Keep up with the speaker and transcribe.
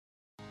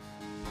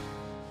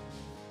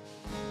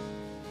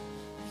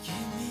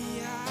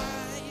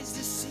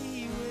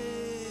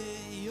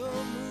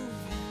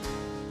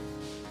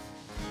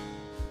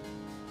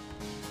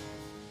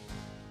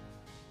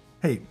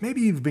Hey, maybe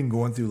you've been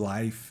going through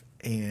life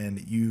and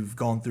you've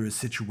gone through a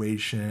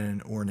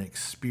situation or an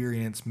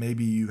experience.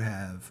 Maybe you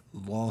have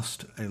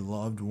lost a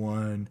loved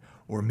one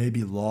or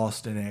maybe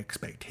lost an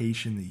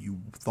expectation that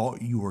you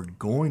thought you were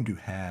going to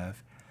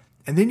have.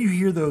 And then you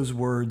hear those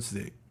words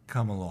that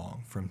come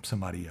along from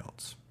somebody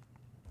else.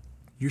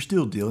 You're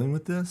still dealing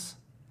with this?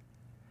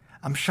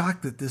 I'm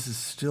shocked that this is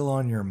still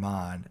on your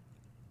mind.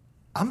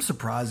 I'm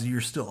surprised that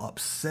you're still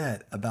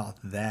upset about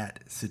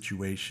that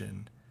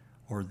situation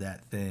or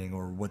that thing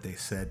or what they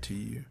said to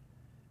you.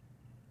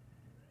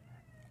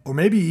 Or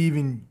maybe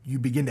even you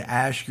begin to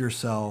ask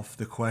yourself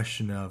the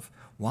question of,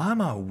 why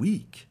am I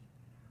weak?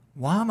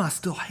 Why am I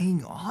still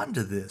hanging on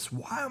to this?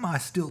 Why am I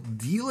still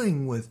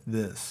dealing with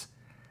this?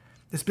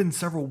 It's been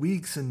several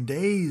weeks and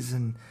days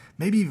and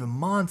maybe even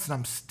months, and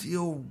I'm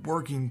still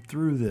working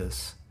through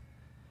this.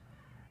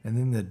 And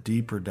then the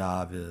deeper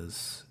dive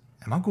is,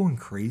 am I going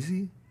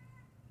crazy?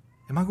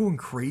 Am I going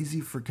crazy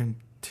for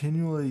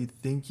continually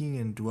thinking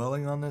and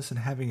dwelling on this and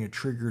having a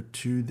trigger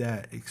to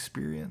that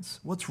experience?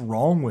 What's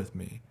wrong with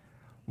me?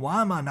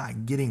 Why am I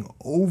not getting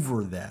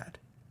over that?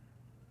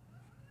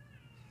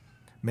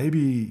 Maybe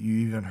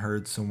you even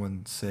heard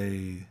someone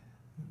say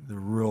the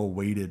real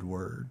weighted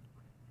word.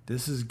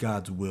 This is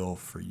God's will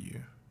for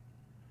you.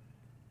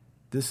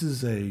 This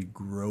is a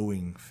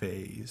growing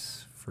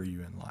phase for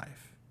you in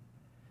life.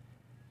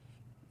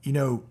 You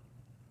know,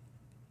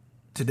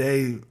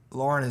 today,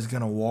 Lauren is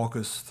going to walk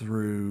us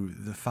through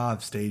the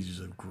 5 stages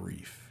of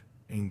grief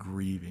and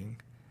grieving.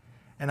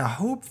 And I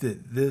hope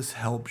that this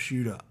helps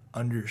you to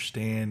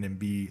understand and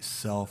be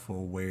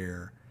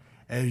self-aware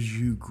as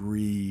you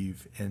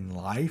grieve in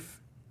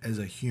life as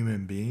a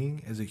human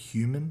being, as a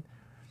human,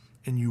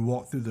 and you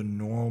walk through the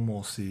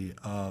normalcy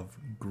of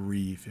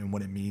grief and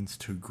what it means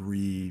to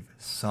grieve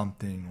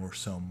something or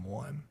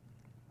someone.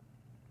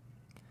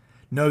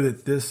 Know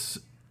that this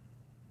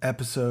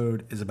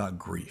episode is about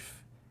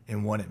grief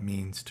and what it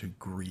means to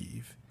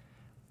grieve.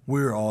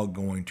 We're all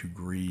going to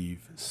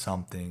grieve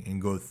something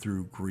and go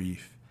through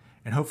grief.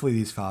 And hopefully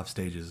these 5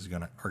 stages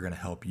are gonna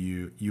help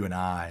you and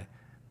I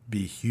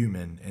be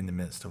human in the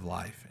midst of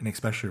life, and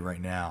especially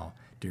right now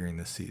during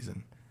this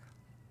season.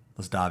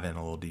 Let's dive in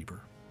a little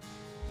deeper.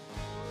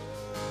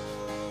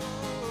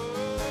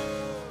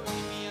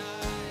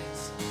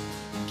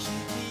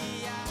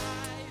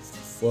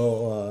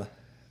 Well,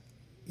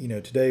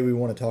 today we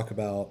want to talk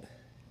about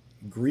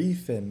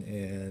grief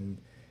and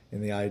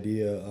the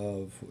idea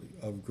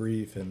of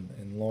grief.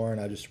 And Lauren,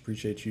 I just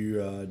appreciate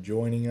you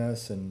joining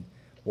us and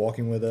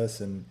walking with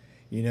us. And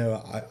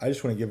I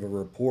just want to give a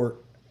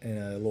report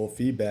and a little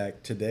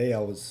feedback. Today I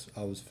was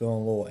feeling a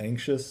little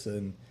anxious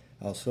and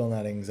I was feeling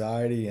that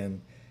anxiety,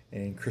 and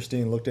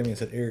Christine looked at me and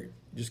said, "Eric,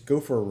 just go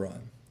for a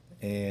run."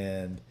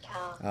 And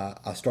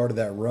I started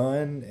that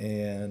run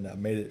and I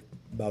made it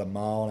about 1.5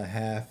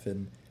 miles,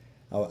 and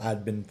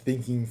I'd been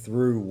thinking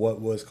through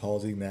what was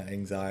causing that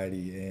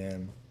anxiety.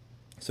 And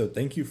so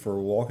thank you for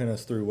walking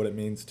us through what it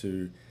means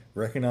to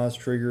recognize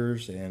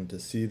triggers and to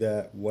see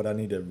that what I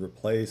need to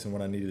replace and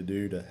what I need to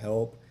do to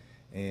help.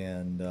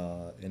 And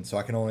so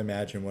I can only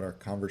imagine what our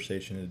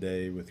conversation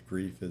today with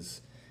grief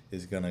is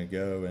going to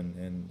go,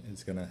 and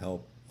it's going to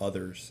help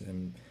others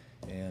and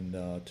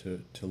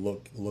to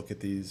look at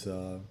these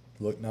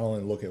not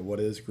only look at what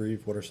is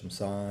grief, what are some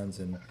signs,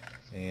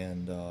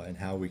 and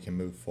how we can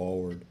move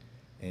forward.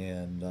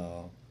 And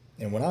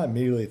when I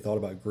immediately thought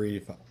about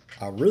grief,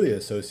 I really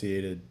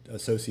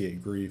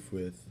associate grief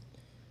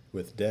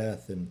with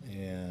death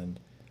and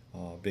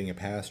being a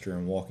pastor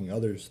and walking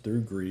others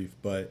through grief.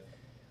 But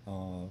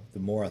the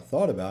more I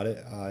thought about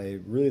it, I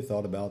really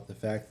thought about the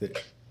fact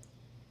that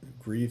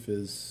grief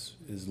is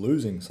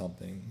losing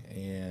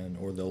something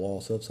or the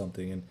loss of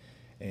something,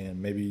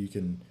 and maybe you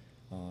can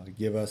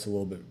give us a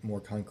little bit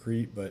more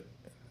concrete. But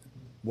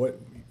what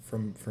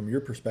from your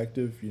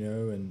perspective,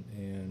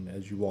 and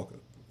as you walk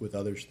with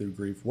others through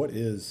grief, what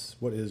is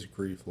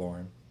grief,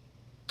 Lauren?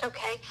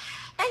 Okay,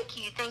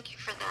 thank you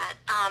for that.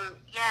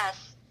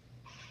 Yes,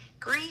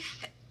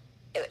 grief,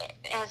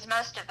 as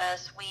most of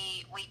us,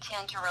 we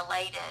tend to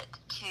relate it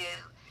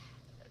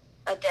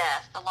to a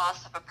death, the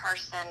loss of a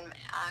person.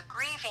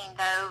 Grieving,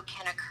 though,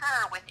 can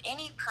occur with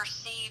any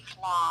perceived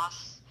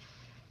loss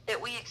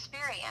that we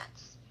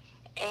experience.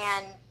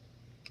 And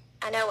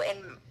I know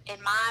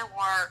in my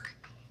work,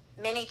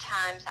 many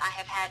times I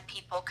have had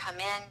people come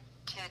in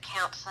to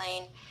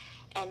counseling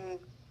and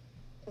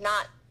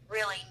not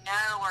really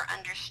know or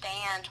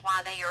understand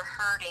why they are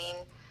hurting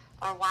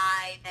or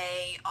why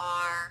they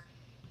are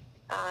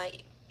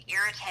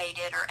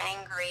irritated or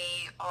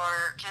angry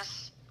or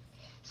just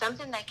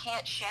something they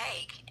can't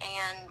shake.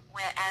 And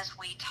as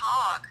we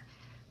talk,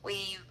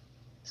 we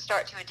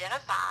start to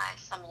identify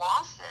some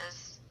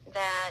losses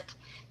that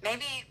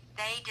maybe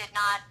they did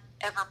not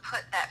ever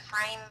put that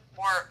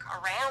framework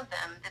around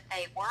them that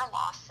they were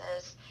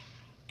losses.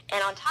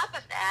 And on top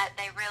of that,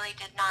 they really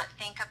did not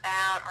think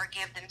about or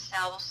give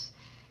themselves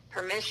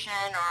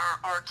permission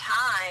or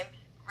time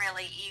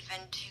really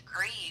even to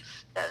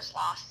grieve those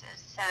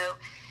losses. So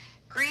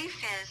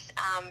grief is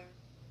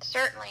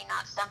certainly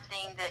not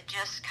something that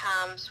just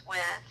comes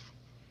with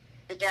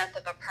the death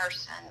of a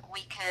person.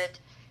 We could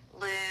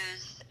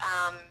lose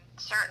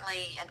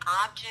certainly an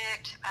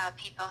object,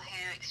 people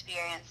who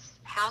experience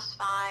house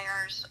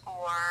fires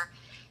or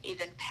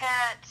even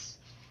pets,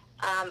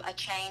 a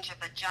change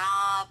of a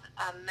job,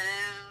 a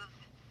move.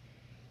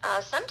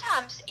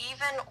 Sometimes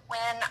even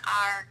when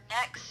our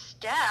next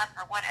step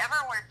or whatever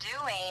we're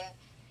doing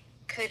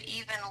could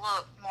even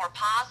look more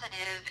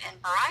positive and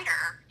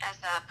brighter as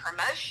a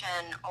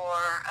promotion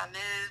or a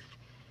move,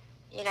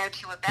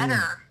 to a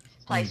better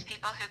place.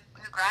 People who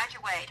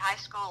graduate high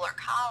school or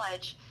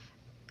college,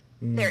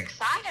 they're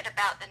excited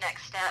about the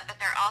next step, but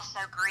they're also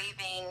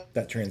grieving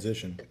that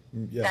transition.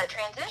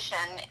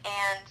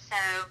 And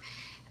so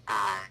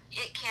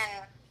it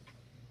can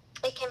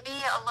be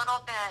a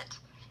little bit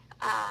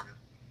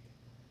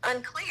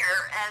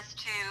unclear as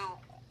to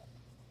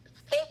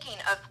thinking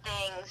of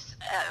things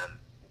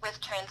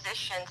with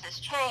transitions as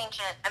change,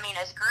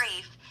 as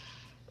grief.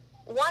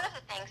 One of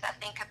the things I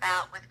think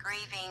about with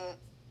grieving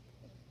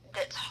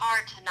that's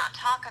hard to not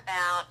talk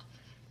about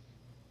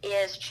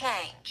is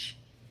change.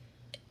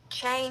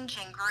 Change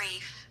and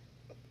grief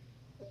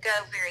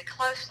go very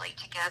closely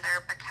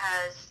together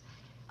because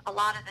a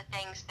lot of the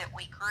things that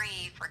we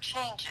grieve are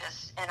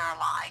changes in our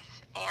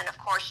life. And of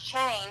course,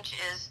 change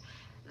is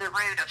the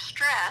root of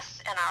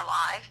stress in our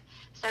life.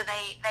 So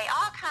they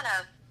all kind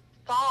of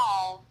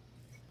fall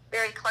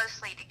very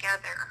closely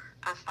together,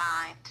 I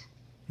find.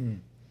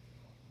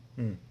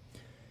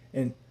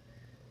 And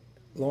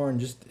Lauren,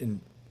 just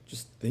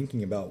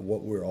thinking about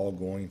what we're all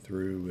going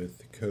through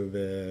with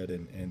COVID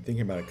and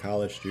thinking about a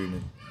college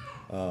student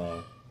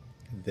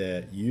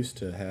that used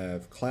to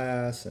have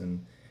class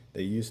and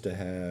they used to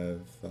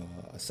have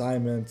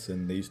assignments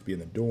and they used to be in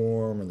the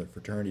dorm or the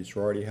fraternity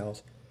sorority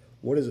house.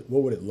 What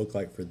would it look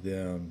like for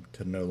them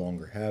to no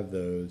longer have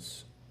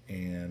those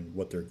and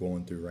what they're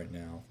going through right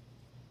now?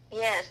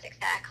 Yes,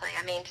 exactly.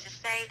 To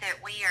say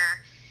that we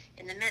are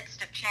in the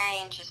midst of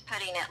change is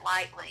putting it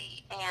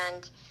lightly.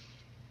 And,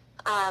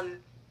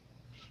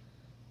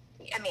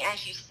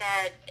 as you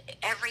said,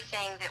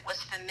 everything that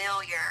was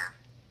familiar,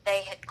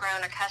 they had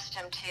grown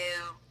accustomed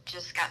to,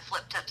 just got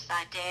flipped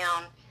upside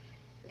down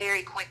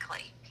very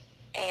quickly.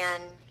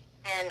 And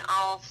then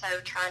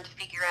also trying to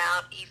figure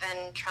out,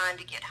 even trying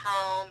to get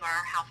home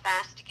or how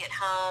fast to get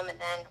home and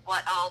then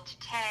what all to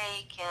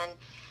take. And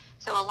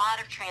so a lot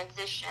of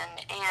transition.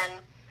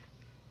 And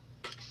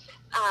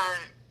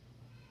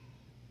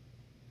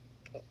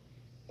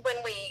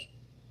when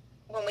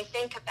we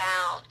think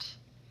about,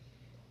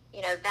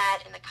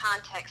 that in the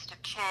context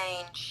of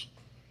change,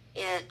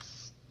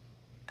 it's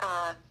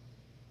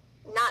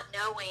not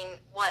knowing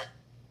what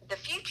the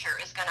future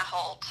is going to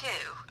hold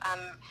too.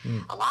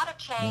 A lot of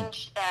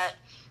change that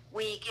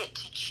we get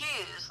to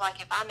choose,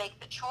 like if I make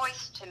the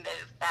choice to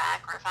move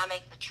back or if I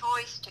make the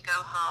choice to go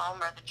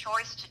home or the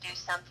choice to do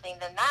something,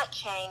 then that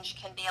change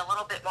can be a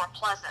little bit more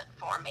pleasant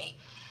for me.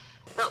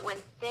 But when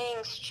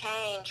things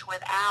change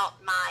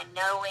without my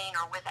knowing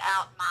or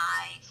without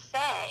my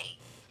say,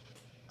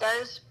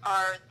 those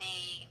are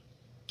the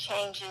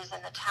changes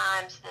and the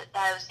times that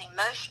those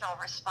emotional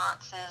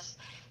responses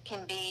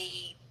can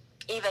be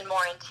even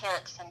more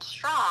intense and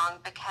strong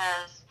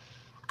because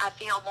I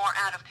feel more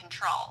out of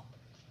control.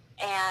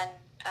 And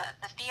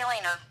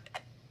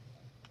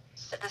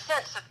the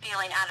sense of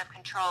feeling out of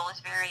control is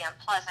very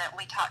unpleasant.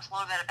 We talked a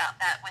little bit about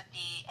that with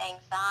the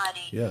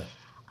anxiety. Yeah.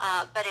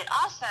 But it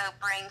also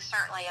brings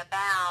certainly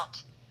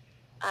about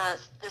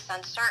this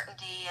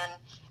uncertainty,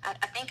 and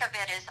I think of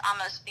it as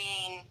almost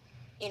being,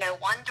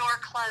 one door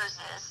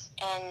closes,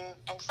 and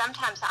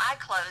sometimes I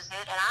close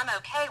it, and I'm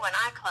okay when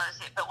I close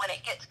it, but when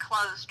it gets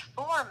closed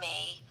for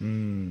me,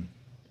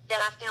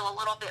 then I feel a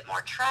little bit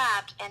more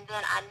trapped, and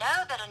then I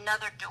know that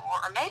another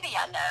door, or maybe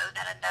I know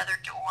that another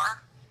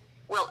door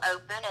will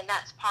open, and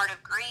that's part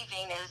of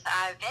grieving is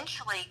I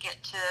eventually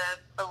get to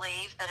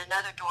believe that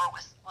another door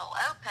will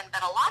open,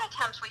 but a lot of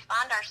times we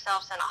find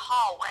ourselves in a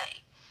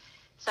hallway,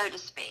 so to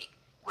speak.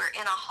 We're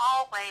in a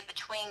hallway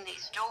between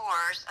these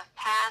doors of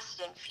past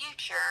and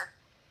future,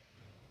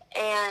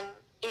 and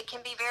it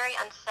can be very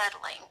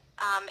unsettling.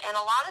 And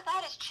a lot of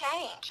that is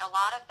change. A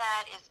lot of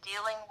that is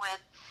dealing with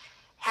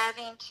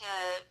having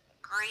to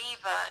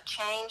grieve a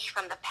change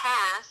from the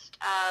past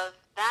of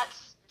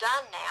that's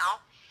done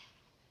now,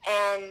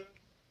 and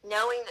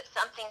knowing that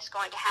something's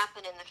going to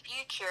happen in the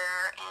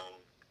future.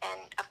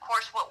 And of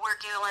course what we're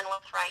dealing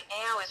with right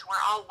now is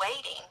we're all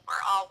waiting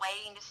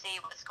to see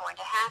what's going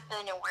to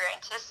happen, and we're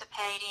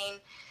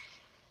anticipating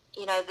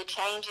the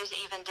changes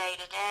even day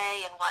to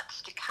day and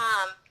what's to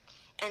come.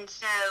 And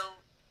so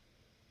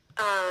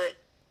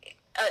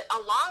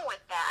along with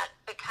that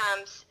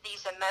becomes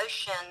these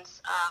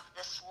emotions of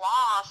this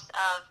loss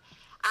of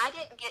I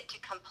didn't get to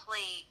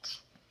complete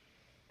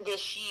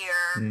this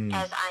year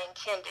as I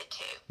intended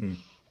to.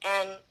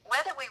 And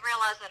whether we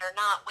realize it or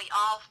not, we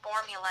all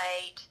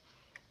formulate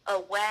a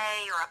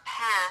way or a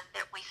path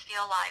that we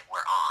feel like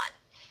we're on.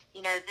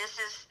 This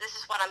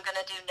is what I'm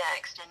going to do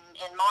next. And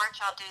in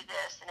March, I'll do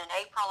this. And in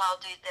April, I'll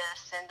do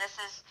this. And this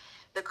is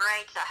the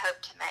grades I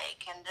hope to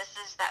make. And this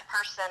is that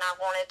person I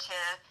wanted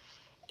to,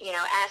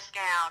 ask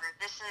out, or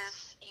this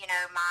is,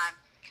 my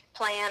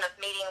plan of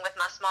meeting with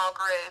my small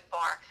group,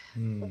 or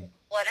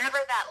whatever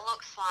that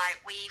looks like,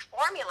 we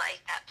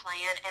formulate that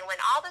plan. And when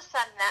all of a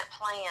sudden that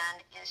plan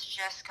is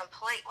just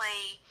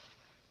completely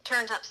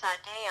turned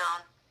upside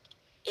down,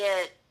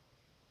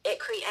 it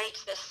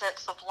creates this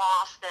sense of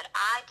loss that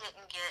I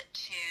didn't get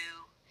to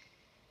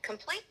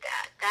complete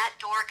that. That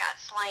door got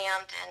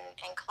slammed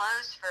and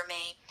closed for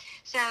me.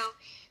 So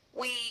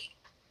we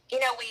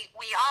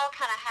all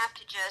kind of have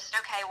to just,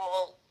 okay,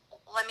 well,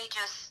 let me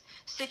just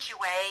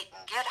situate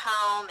and get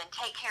home and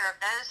take care of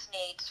those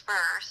needs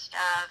first,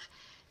 of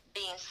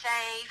being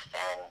safe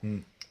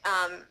and,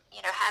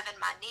 having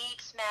my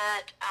needs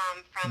met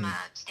from a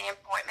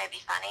standpoint maybe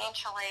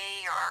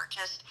financially, or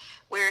just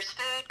where's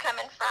food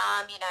coming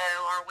from,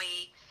 are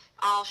we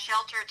all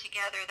sheltered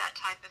together, that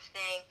type of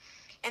thing.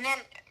 And then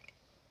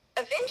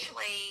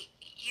eventually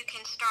you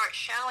can start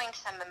showing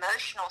some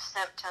emotional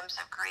symptoms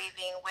of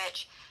grieving,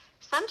 which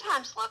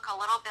sometimes look a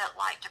little bit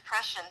like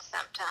depression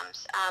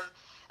symptoms.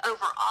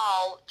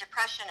 Overall,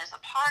 depression is a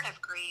part of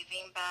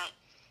grieving, but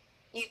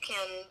you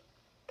can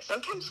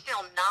sometimes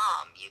feel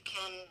numb. You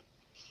can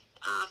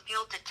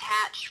feel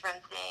detached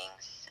from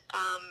things.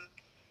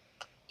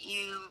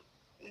 You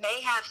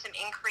may have some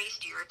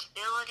increased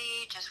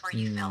irritability, just where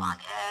you feel on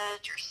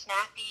edge or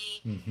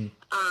snappy.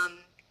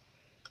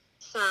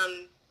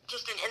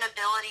 Just an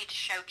inability to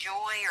show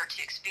joy or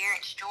to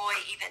experience joy,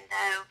 even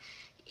though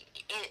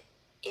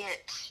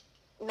it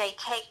may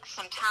take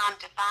some time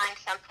to find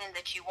something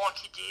that you want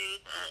to do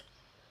that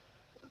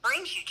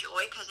brings you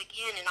joy, because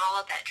again, in all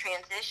of that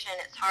transition,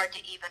 it's hard to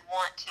even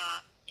want to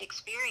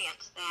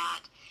experience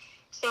that.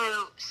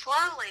 So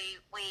slowly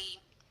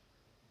we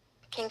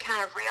can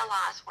kind of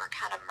realize we're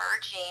kind of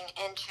merging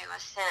into a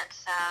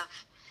sense of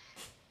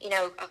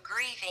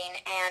grieving.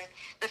 And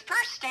the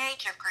first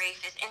stage of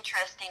grief is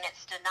interesting.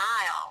 It's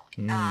denial.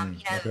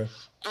 Okay.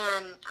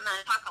 And I'm going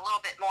to talk a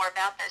little bit more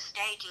about those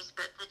stages,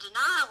 but the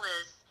denial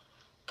is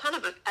kind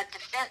of a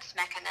defense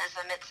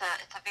mechanism. It's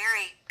a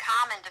very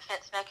common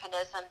defense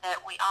mechanism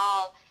that we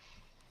all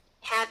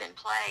have in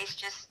place.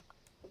 Just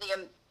the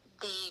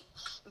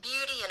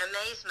beauty and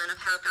amazement of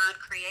how God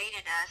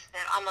created us,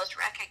 that almost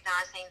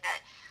recognizing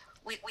that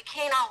we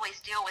can't always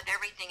deal with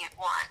everything at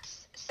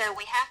once. So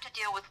we have to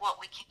deal with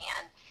what we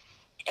can.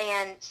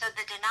 And so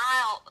the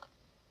denial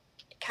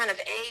kind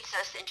of aids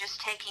us in just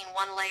taking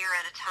one layer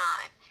at a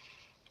time.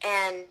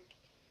 And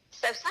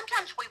so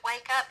sometimes we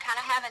wake up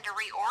kind of having to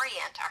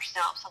reorient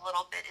ourselves a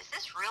little bit. Is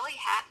this really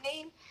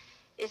happening?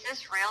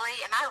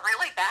 Am I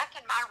really back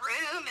in my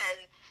room and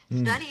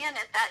studying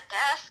at that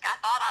desk I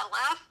thought I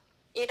left,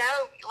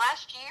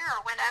 last year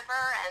or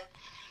whenever? And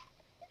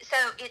so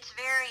it's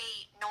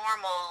very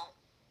normal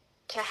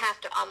to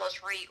have to almost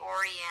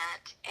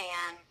reorient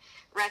and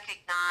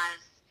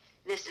recognize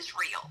this is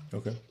real.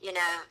 Okay.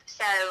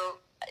 So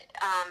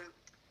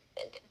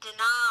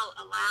denial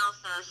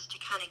allows us to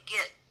kind of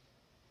get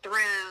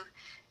through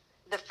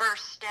the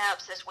first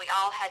steps, as we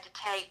all had to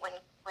take when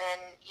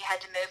you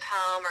had to move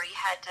home, or you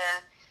had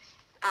to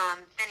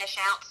finish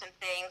out some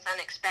things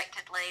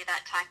unexpectedly,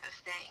 that type of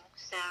thing.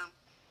 So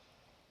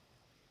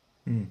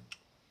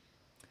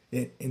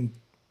in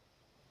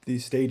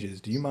these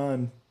stages, do you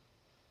mind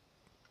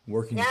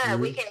working through? Yeah,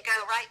 we can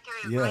go right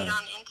through, right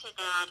on into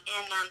that.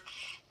 And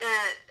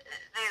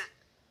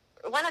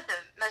one of the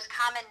most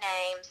common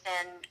names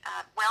and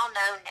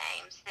well-known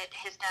names that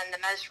has done the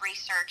most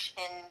research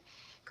in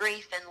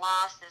grief and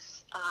loss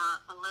is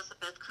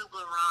Elizabeth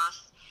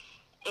Kubler-Ross.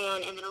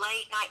 And in the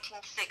late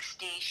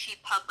 1960s, she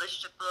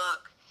published a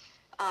book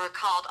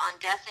called On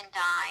Death and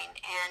Dying,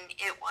 and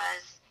it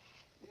was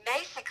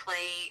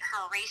basically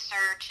her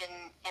research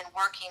and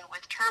working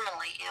with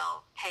terminally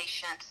ill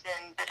patients.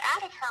 But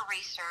out of her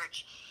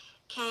research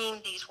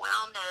came these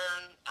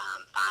well-known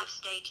 5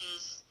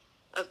 stages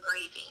of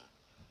grieving.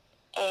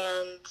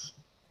 And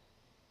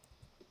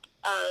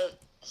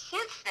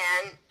since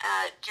then,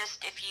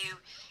 just if you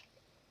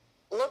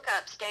look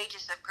up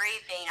stages of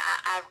grieving,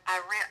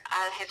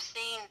 I have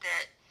seen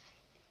that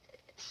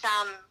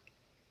some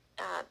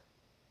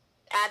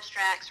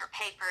abstracts or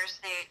papers,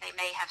 they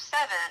may have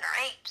 7 or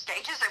 8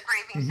 stages of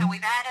grieving. So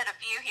we've added a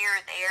few here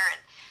and there,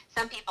 and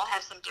some people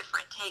have some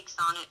different takes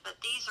on it.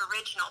 But these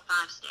original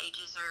 5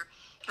 stages are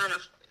kind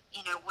of,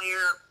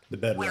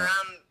 where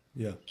I'm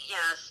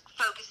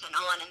focusing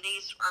on, and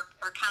these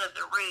are kind of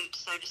the root,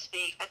 so to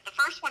speak. But the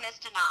first one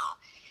is denial.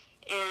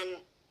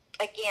 And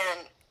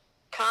again,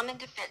 common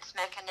defense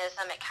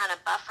mechanism. It kind of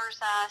buffers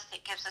us.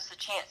 It gives us a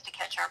chance to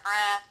catch our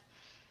breath.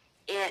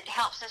 It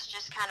helps us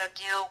just kind of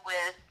deal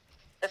with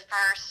the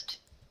first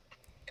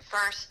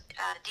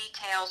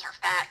details or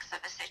facts of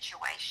a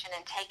situation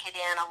and take it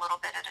in a little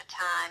bit at a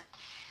time.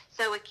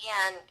 So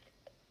again,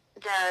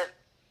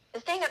 the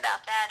thing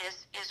about that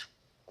is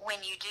when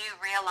you do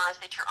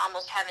realize that you're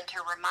almost having to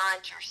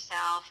remind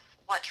yourself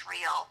what's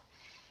real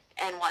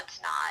and what's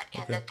not,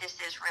 and that this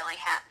is really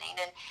happening.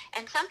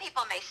 And some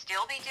people may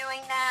still be doing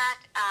that.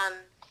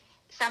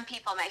 Some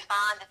people may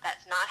find that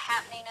that's not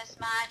happening as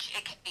much.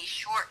 It can be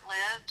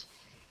short-lived.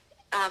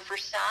 for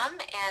some,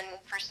 and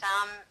for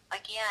some,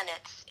 again,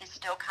 it's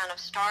still kind of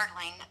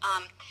startling.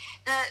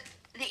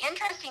 The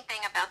interesting thing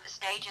about the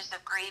stages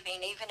of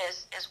grieving, even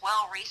as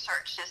well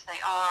researched as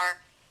they are,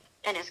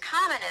 and as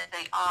common as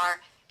they are,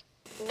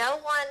 no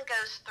one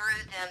goes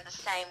through them the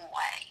same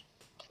way.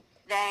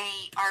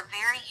 They are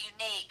very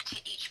unique to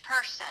each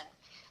person.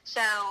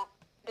 So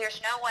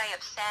there's no way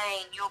of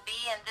saying you'll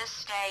be in this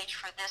stage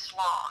for this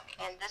long,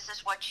 and this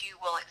is what you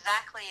will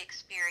exactly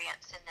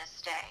experience in this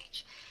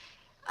stage.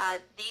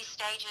 These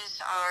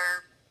stages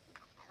are,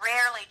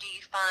 rarely do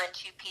you find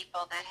two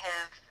people that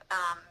have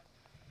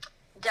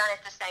done it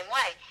the same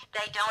way.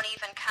 They don't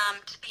even come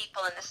to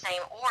people in the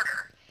same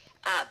order.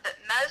 But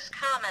most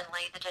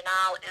commonly, the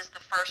denial is the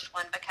first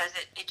one because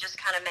it just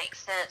kind of makes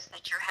sense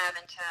that you're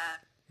having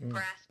to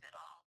grasp it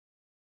all.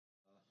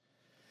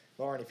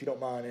 Lauren, if you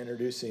don't mind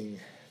introducing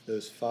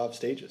those 5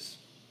 stages.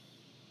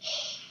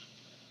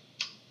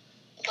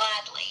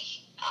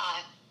 Gladly.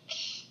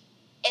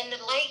 In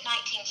the late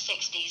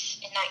 1960s,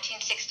 in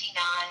 1969,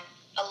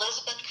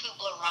 Elizabeth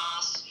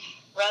Kubler-Ross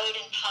wrote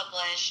and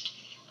published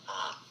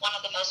one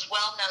of the most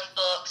well-known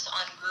books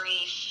on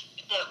grief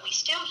that we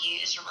still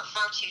use or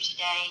refer to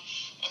today,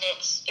 and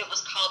it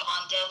was called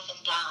On Death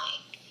and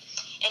Dying.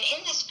 And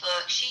in this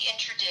book, she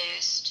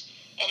introduced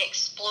and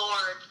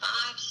explored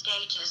 5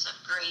 stages of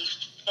grief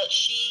that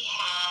she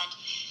had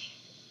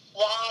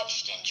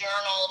watched and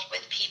journaled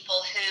with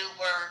people who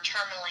were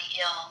terminally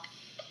ill.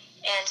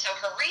 And so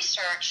her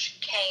research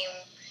came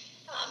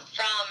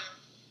from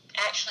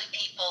actually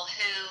people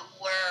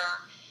who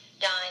were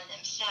dying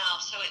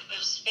themselves. So it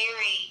was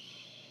very,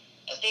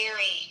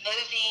 very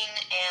moving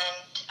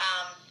and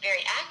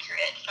very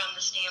accurate from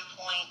the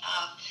standpoint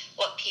of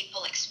what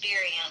people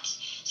experience.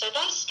 So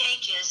those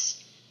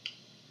stages,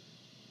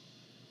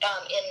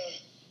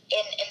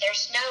 and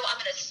there's no, I'm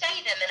going to say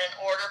them in an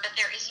order, but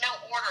there is no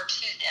order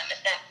to them,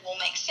 if that will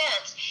make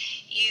sense.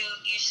 You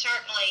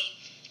certainly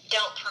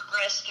don't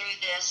progress through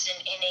this in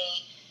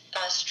any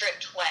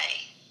strict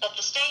way. But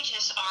the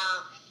stages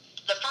are,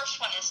 the first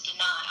one is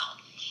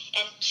denial.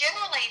 And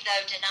generally,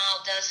 though,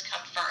 denial does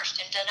come first.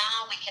 And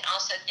denial we can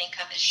also think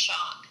of as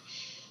shock.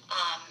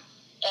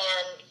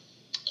 And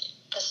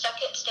the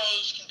second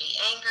stage can be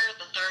anger,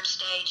 the third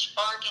stage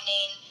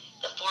bargaining,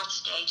 the fourth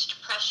stage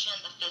depression,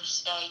 the fifth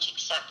stage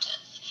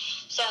acceptance.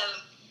 So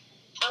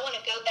I want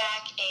to go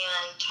back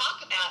and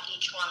talk about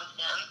each one of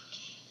them.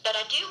 But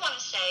I do want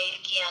to say,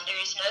 again, there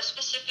is no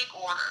specific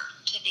order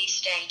to these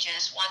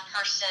stages. One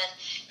person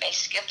may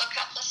skip a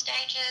couple of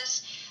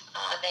stages.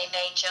 They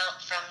may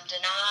jump from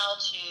denial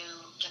to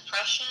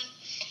depression.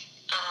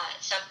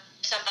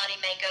 Somebody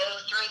may go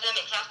through them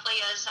exactly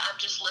as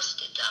I've just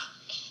listed them.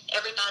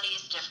 Everybody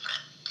is different.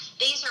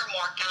 These are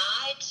more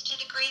guides to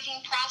the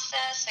grieving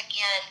process.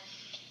 Again,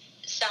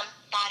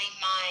 somebody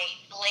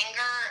might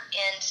linger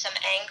in some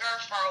anger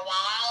for a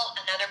while.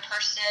 Another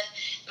person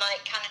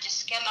might kind of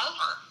just skim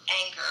over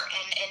anger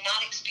and not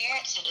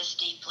experience it as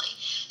deeply.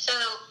 So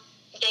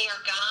they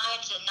are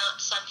guides and not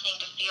something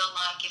to feel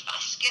like if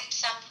I skip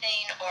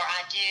something or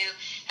I do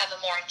have a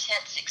more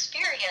intense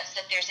experience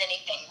that there's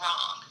anything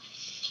wrong.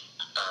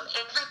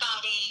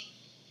 Everybody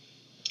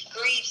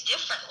grieves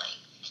differently.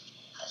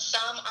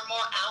 Some are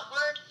more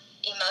outward,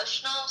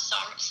 emotional.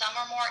 Some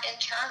are more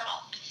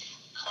internal.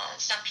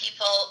 Some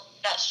people,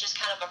 that's just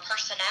kind of a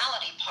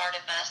personality part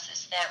of us,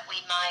 is that we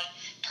might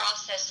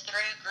process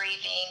through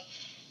grieving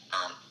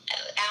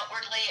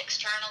outwardly,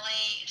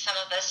 externally. Some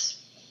of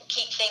us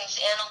keep things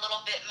in a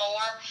little bit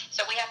more.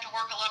 So we have to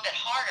work a little bit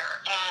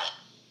harder at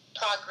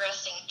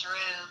progressing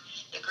through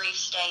the grief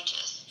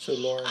stages. So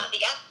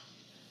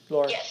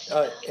Lauren, yes.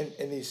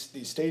 in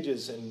these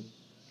stages, and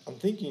I'm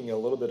thinking a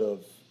little bit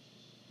of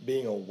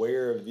being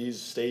aware of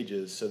these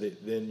stages so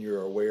that then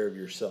you're aware of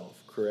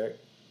yourself, correct?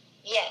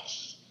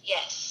 Yes.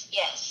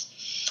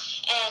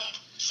 And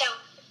so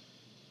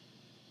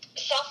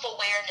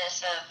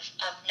self-awareness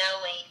of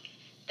knowing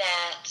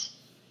that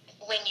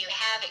when you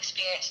have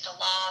experienced a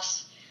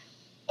loss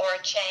or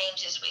a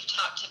change, as we've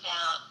talked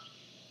about,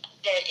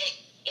 that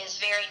it is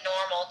very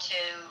normal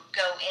to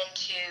go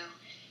into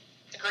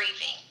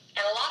grieving.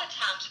 And a lot of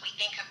times we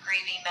think of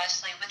grieving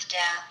mostly with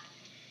death,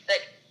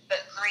 but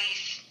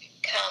grief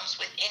comes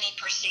with any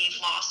perceived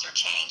loss or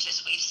change,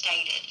 as we've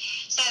stated.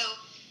 So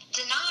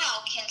denial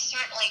can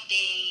certainly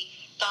be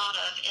thought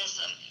of as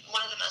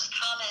one of the most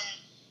common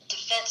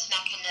defense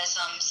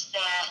mechanisms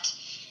that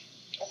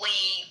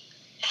we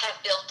have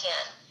built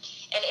in.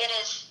 And it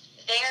is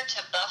there to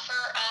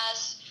buffer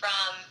us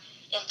from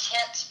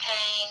intense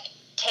pain,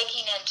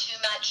 taking in too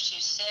much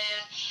too soon.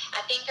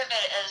 I think of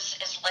it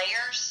as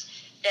layers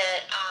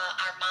that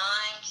our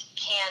mind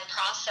can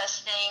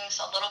process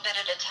things a little bit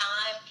at a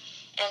time.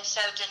 And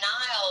so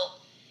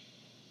denial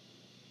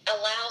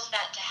allows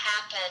that to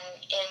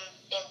happen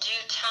in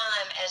due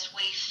time as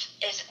we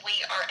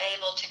are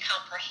able to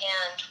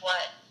comprehend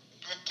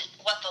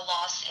what the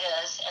loss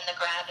is and the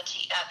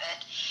gravity of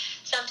it.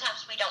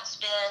 Sometimes we don't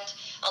spend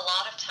a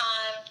lot of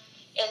time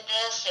in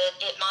this.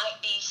 It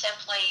might be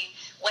simply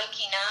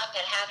waking up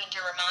and having to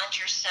remind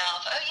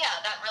yourself, oh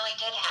yeah, that really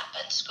did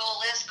happen.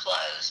 School is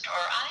closed, or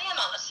I am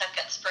on a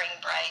second spring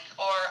break,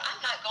 or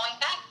I'm not going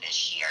back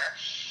this year.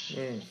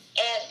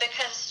 And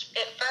because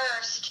at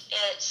first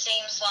it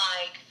seems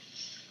like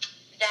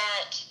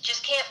that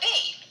just can't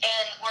be,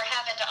 and we're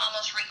having to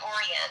almost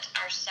reorient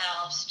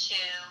ourselves to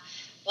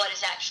what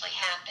is actually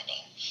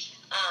happening.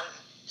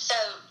 So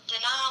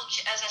denial,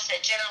 as I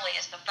said, generally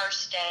is the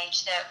first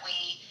stage that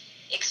we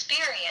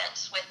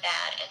experience with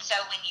that. And so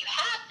when you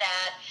have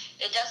that,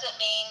 it doesn't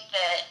mean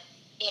that,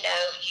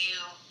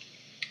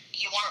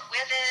 you weren't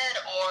with it,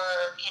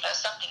 or,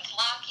 something's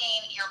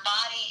lacking. Your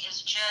body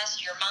is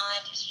your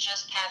mind is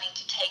just having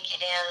to take it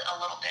in a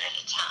little bit at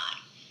a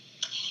time.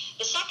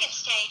 The second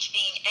stage,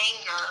 being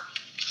anger,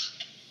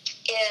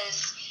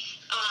 is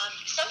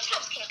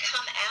sometimes can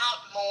come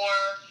out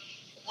more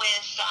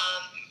with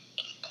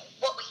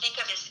what we think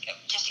of as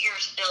just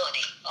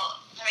irritability.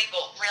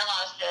 People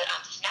realize that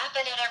I'm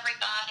snapping at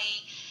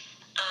everybody.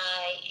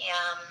 I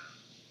am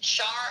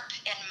sharp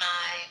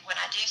when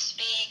I do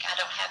speak. I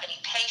don't have any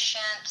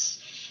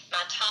patience.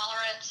 My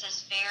tolerance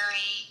is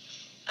very,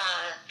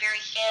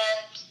 very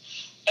thin.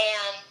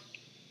 And,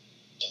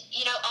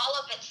 all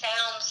of it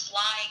sounds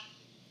like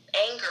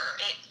anger.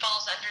 It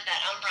falls under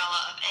that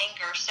umbrella of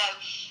anger. So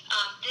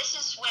this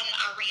is when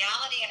our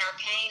reality and our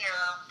pain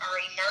are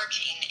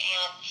emerging,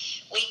 and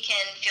we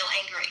can feel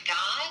anger at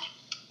God.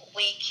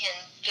 We can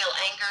feel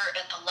anger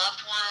at the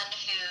loved one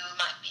who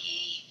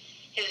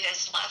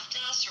has left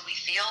us, or we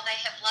feel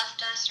they have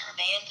left us or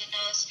abandoned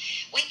us.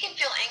 We can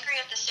feel angry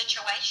at the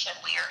situation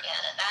we are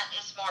in, and that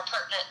is more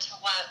pertinent to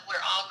what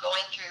we're all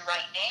going through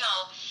right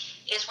now,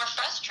 is we're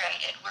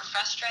frustrated. We're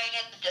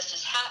frustrated that this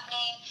is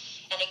happening.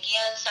 And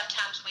again,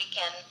 sometimes we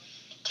can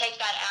take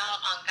that out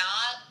on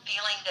God,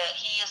 feeling that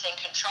He is in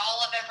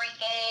control of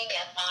everything,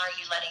 and why are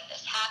you letting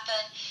this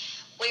happen?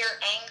 We're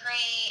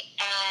angry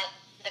at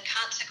the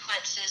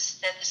consequences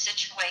that the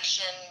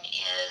situation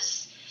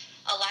is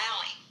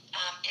allowing.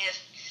 If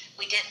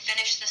we didn't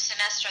finish the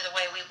semester the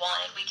way we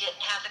wanted, we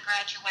didn't have the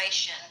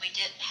graduation, we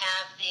didn't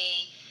have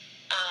the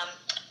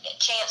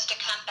chance to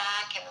come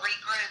back and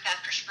regroup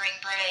after spring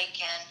break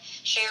and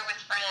share with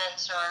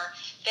friends, or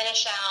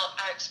finish out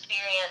our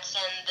experience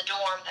in the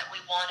dorm that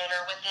we wanted,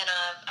 or within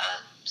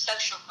a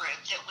social group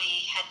that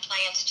we had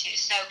plans to.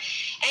 So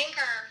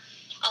anger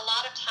a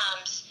lot of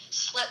times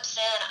slips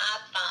in,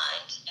 I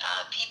find.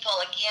 People,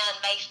 again,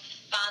 may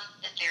find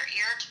that they're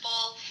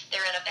irritable,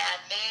 they're in a bad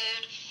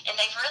mood, and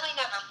they've really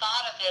never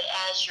thought of it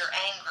as you're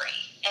angry,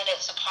 and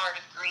it's a part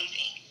of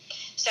grieving.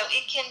 So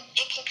it can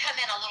come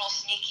in a little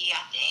sneaky,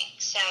 I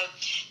think. So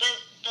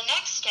the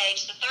next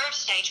stage, the third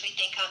stage we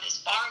think of, is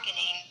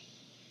bargaining.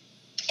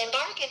 And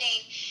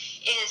bargaining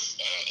is,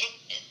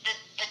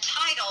 the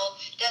title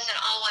doesn't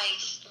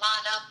always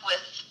line up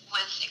with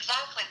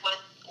exactly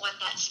what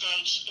that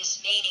stage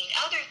is meaning,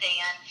 other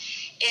than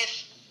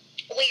if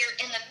we are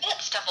in the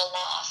midst of a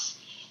loss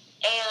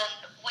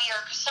and we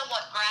are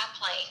somewhat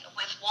grappling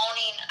with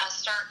wanting a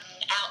certain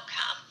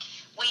outcome,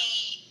 we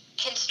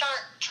can start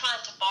trying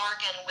to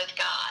bargain with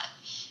God.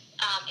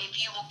 If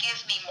you will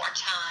give me more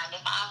time,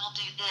 if I will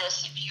do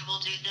this, if you will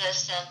do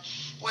this, and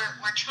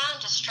we're trying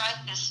to strike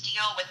this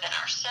deal within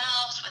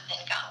ourselves,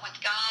 within God, with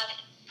God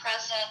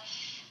present,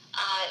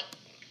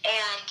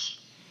 and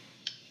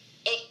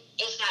it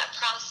is that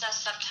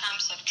process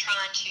sometimes of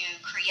trying to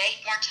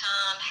create more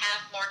time,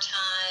 have more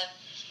time.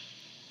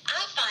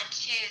 I find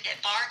too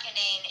that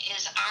bargaining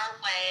is our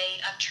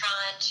way of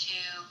trying to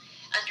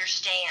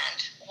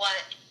understand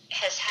what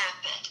has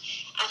happened.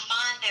 I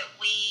find that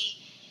we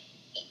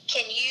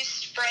can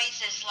use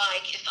phrases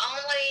like, if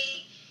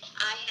only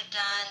I had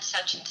done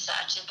such and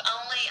such, if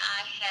only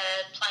I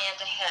had planned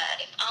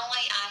ahead, if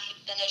only I had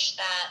finished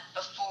that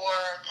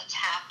before that's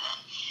happened.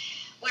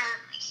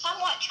 We're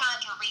somewhat trying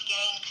to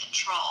regain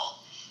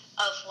control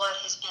of what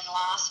has been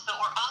lost, but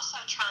we're also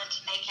trying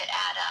to make it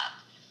add up.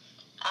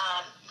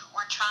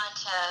 We're trying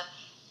to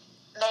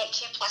make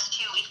 2 +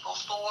 2 =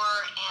 4,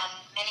 and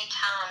many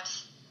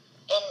times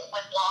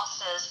with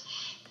losses,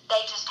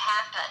 they just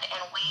happen,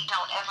 and we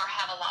don't ever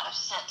have a lot of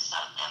sense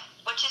of them,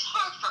 which is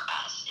hard for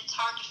us. It's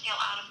hard to feel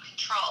out of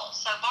control.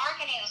 So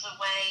bargaining is a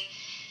way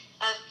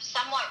of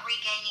somewhat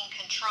regaining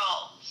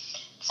control.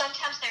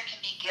 Sometimes there can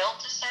be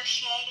guilt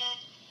associated,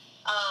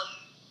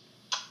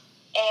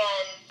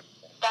 and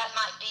that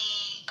might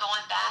be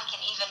going back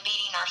and even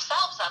beating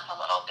ourselves up a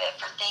little bit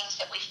for things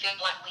that we feel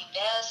like we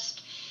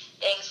missed,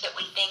 things that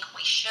we think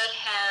we should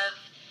have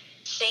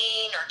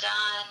seen or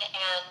done,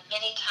 and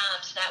many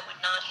times that would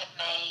not have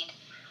made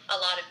a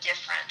lot of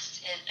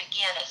difference. And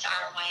again, it's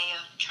our way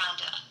of trying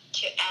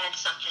to add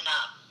something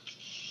up.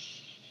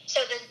 So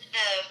the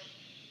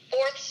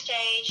fourth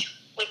stage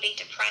would be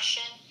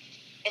depression.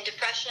 And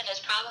depression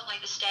is probably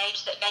the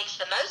stage that makes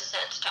the most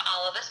sense to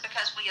all of us,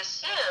 because we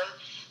assume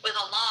with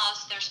a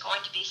loss there's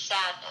going to be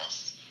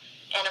sadness.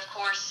 And of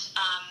course,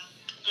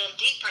 then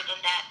deeper than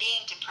that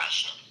being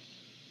depression.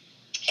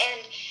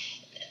 And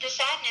the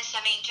sadness,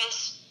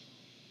 just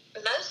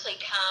mostly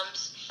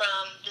comes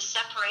from the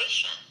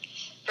separation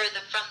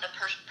from the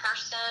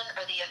person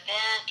or the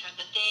event or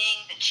the thing,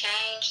 the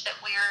change that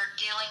we're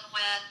dealing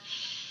with,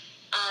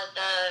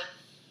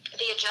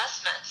 the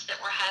adjustments that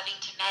we're having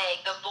to make,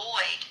 the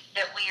void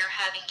that we are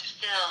having to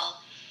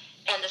fill,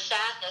 and the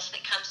sadness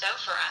that comes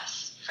over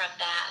us from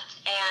that.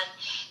 And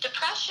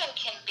depression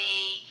can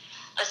be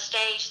a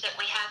stage that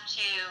we have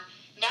to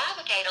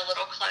navigate a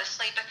little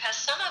closely, because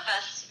some of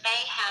us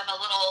may have a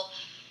little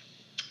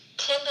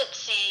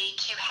tendency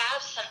to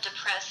have some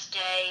depressed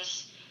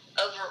days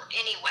over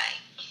anyway.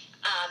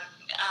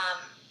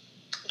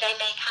 They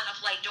may kind of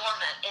lay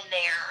dormant in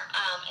there,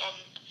 and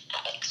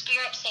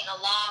experiencing a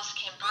loss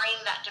can bring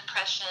that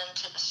depression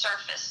to the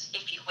surface,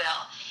 if you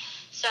will.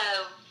 So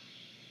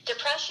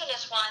depression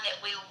is one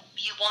that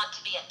you want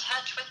to be in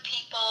touch with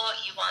people,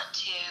 you want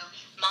to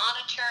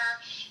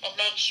monitor and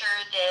make sure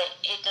that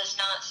it does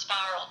not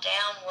spiral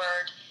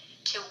downward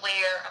to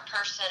where a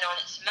person on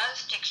its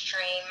most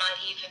extreme might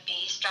even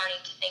be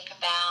starting to think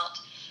about,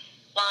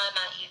 why am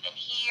I even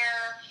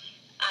here?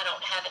 I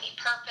don't have any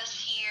purpose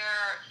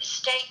here.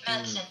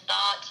 Statements and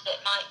thoughts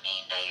that might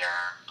mean they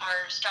are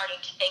starting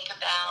to think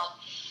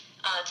about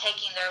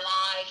taking their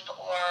life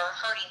or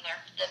hurting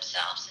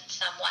themselves in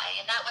some way.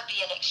 And that would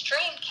be an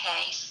extreme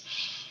case.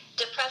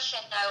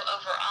 Depression, though,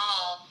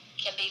 overall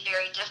can be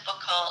very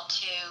difficult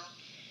to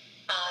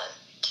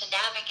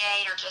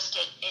navigate, or just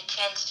it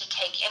tends to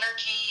take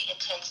energy, it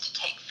tends to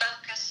take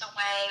focus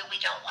away.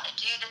 We don't want to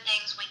do the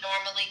things we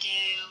normally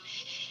do.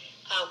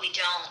 We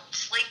don't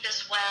sleep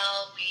as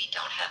well, we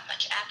don't have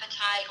much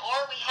appetite, or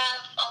we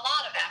have a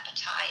lot of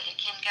appetite. It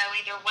can go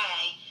either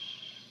way.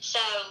 So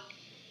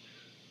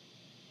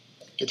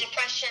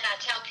depression, I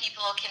tell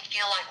people, can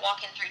feel like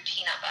walking through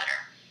peanut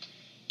butter.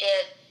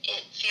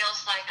 It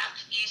feels like I'm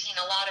using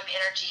a lot of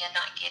energy and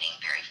not getting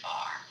very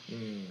far.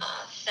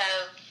 So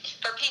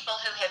for people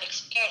who have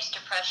experienced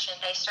depression,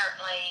 they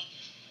certainly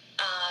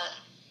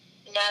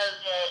know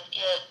that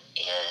it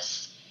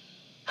is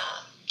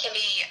can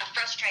be a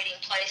frustrating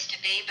place to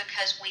be,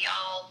 because we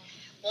all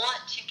want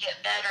to get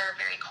better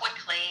very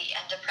quickly,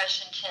 and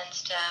depression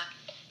tends to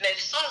move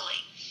slowly.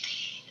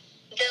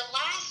 The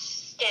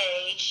last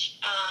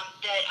stage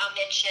that I'll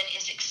mention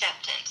is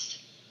acceptance.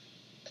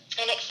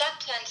 And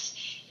acceptance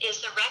is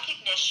the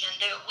recognition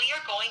that we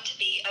are going to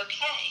be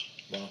okay,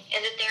 and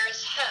that there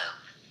is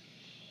hope.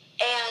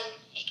 And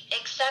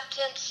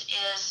acceptance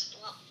is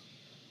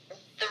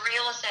the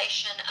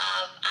realization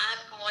of,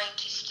 I'm going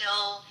to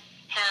still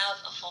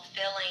have a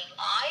fulfilling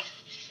life,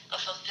 a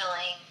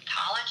fulfilling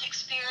college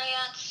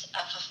experience,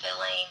 a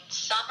fulfilling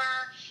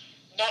summer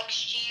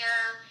next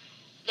year,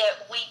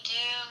 that we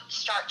do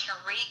start to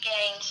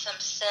regain some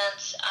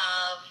sense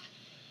of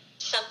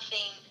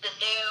something, the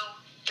new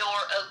door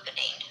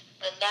opening,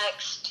 the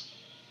next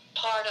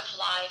part of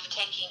life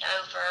taking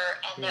over,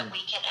 and that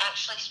we can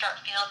actually start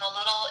feeling a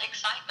little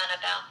excitement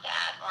about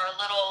that, or a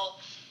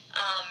little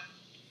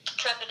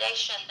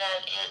trepidation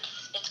that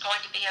it's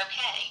going to be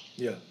okay.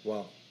 Yeah,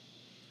 wow.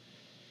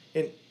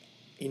 And,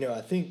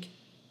 I think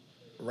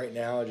right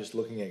now, just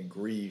looking at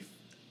grief,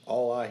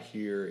 all I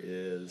hear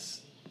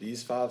is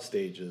these 5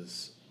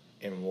 stages,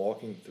 and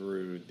walking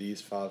through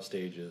these 5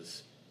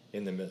 stages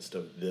in the midst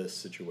of this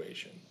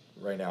situation.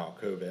 Right now,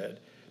 COVID.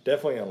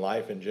 Definitely in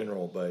life in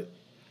general, but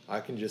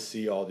I can just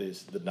see all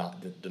this, the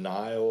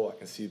denial, I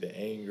can see the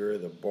anger,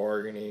 the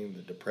bargaining,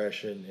 the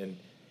depression, and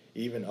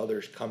even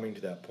others coming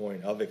to that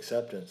point of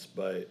acceptance.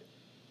 But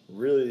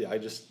really, I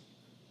just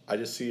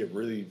see it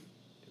really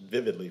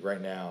vividly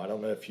right now. I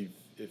don't know if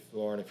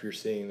Lauren, if you're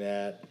seeing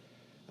that.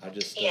 I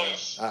just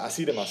yes. I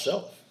see it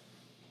myself.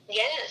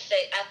 Yes,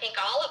 I think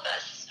all of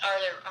us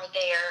are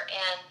there,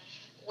 and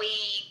we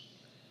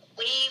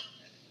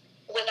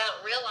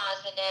without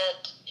realizing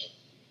it,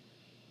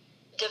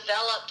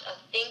 developed a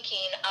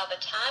thinking of a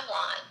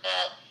timeline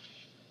that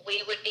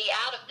we would be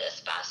out of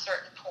this by a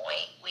certain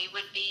point. We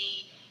would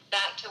be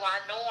back to our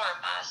norm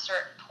by a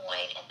certain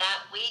point, and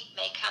that week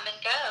may come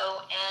and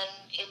go, and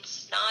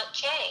it's not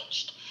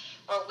changed,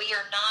 or we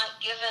are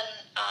not given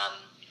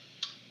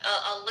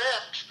a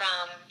lift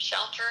from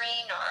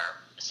sheltering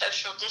or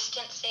social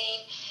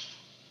distancing.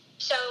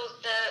 So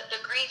the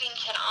grieving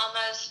can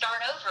almost start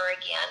over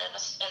again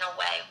in a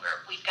way where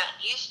we've gotten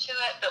used to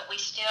it, but we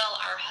still,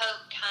 our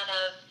hope kind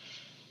of,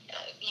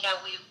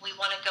 we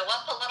want to go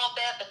up a little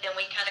bit, but then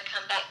we kind of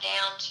come back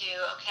down to,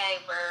 okay,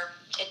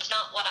 it's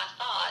not what I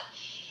thought.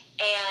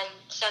 And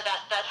so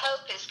that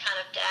hope is kind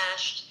of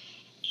dashed,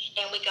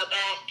 and we go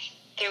back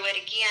through it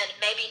again,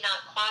 maybe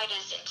not quite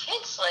as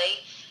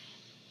intensely,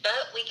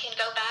 but we can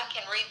go back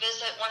and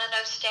revisit one of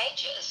those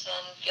stages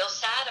and feel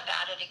sad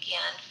about it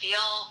again,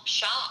 feel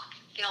shock,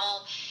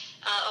 feel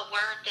a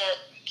word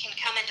that can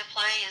come into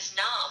play is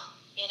numb.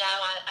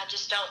 I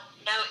just don't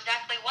know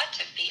exactly what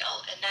to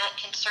feel, and that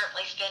can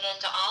certainly fit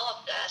into all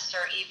of this,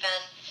 or even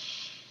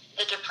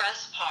the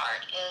depressed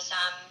part is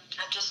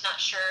I'm just not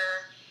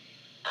sure.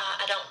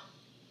 I don't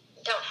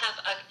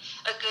have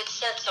a good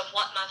sense of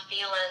what my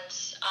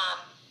feelings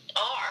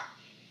are.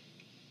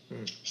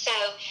 So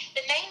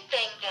the main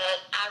thing that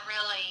I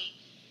really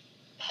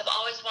have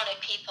always wanted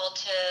people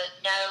to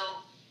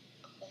know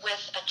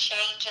with a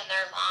change in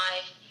their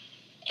life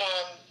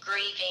and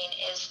grieving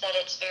is that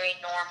it's very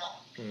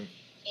normal.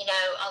 You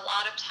know, a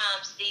lot of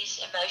times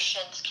these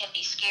emotions can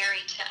be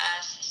scary to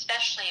us,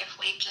 especially if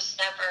we've just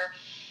never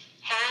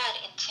had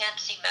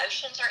intense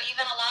emotions or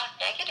even a lot of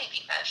negative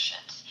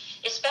emotions,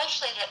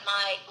 especially that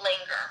might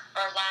linger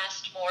or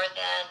last more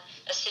than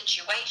a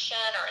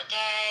situation or a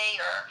day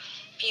or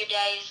a few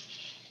days.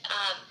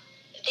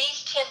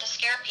 These tend to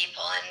scare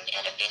people,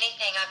 and if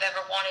anything I've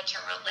ever wanted to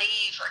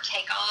relieve or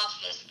take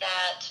off is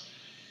that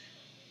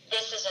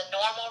this is a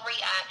normal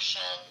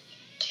reaction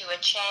to a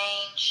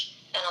change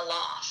and a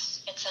loss.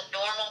 It's a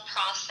normal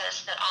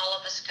process that all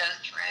of us go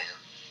through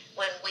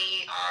when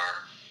we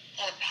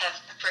have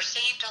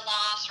perceived a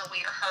loss or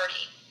we are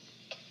hurting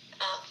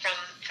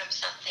from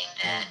something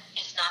that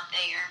is not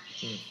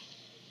there.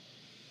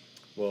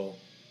 Well,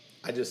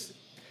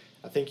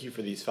 I thank you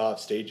for these 5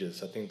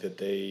 stages. I think that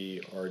they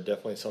are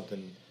definitely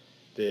something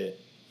that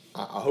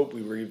I hope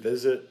we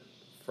revisit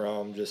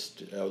from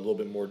just a little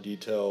bit more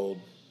detailed,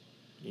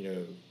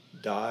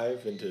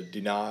 dive into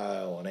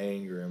denial and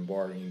anger and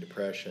bargaining,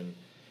 depression,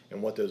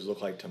 and what those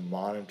look like to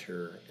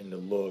monitor and to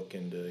look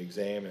and to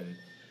examine.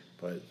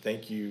 But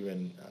thank you,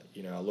 and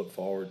I look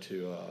forward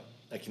to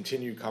a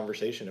continued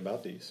conversation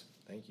about these.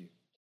 Thank you.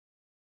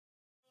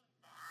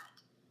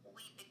 That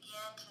we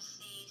begin to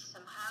see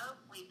some hope.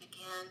 We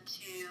begin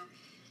to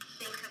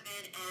think of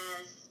it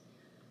as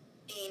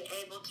being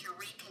able to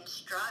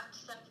reconstruct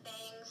some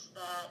things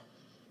that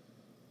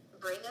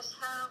bring us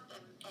hope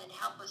and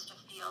help us to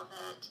feel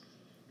that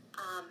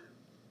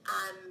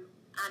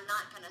I'm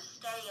not going to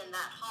stay in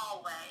that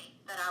hallway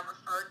that I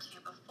referred to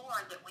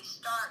before, that we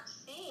start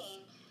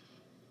seeing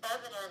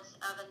evidence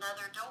of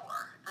another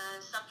door,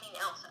 something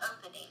else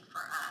opening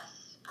for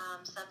us,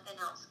 something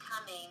else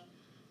coming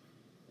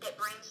that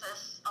brings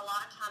us, a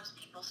lot of times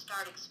people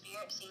start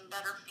experiencing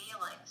better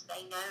feelings.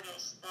 They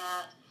notice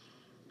that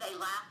they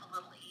laugh a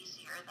little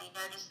easier. They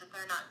notice that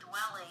they're not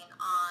dwelling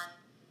on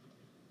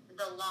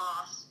the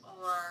loss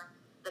or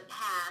the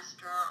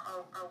past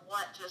or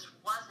what just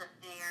wasn't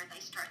there. They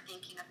start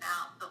thinking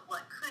about, but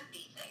what could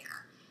be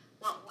there?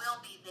 What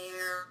will be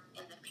there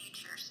in the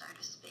future, so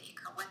to speak,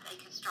 or what they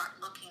can start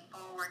looking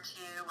forward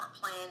to or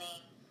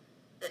planning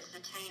that's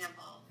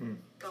attainable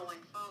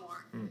going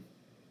forward.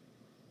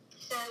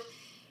 So,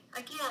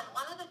 again,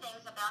 one of the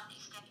things about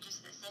these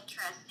stages that's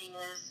interesting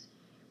is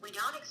we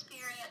don't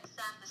experience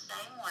them the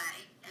same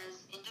way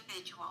as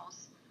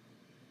individuals.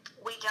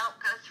 We don't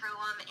go through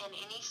them in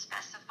any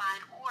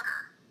specified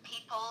order.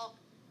 People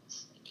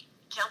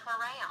jump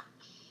around.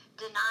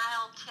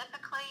 Denial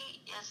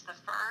typically is the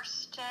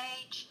first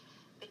stage,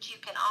 but you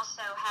can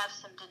also have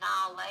some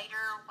denial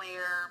later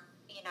where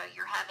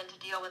you're having to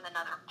deal with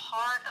another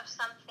part of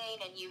something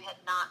and you had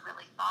not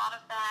really thought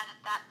of that at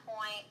that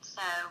point.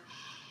 So,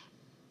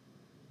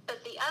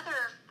 but the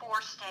other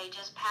 4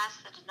 stages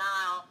past the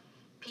denial,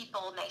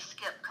 people may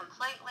skip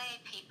completely.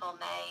 People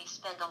may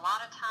spend a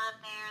lot of time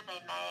there.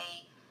 They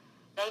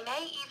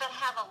may even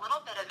have a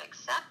little bit of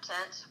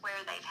acceptance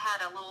where they've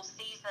had a little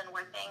season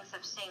where things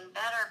have seemed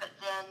better, but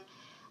then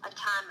a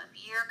time of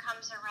year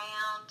comes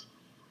around.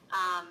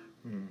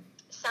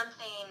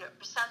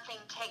 Something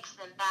takes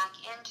them back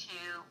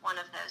into one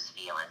of those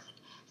feelings.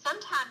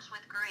 Sometimes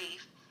with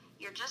grief,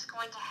 you're just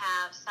going to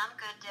have some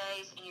good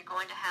days and you're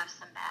going to have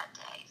some bad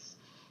days.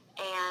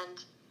 And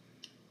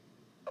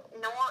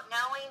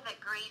knowing that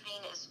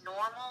grieving is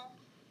normal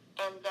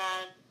and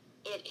that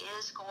it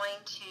is going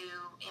to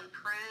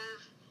improve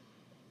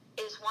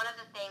is one of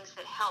the things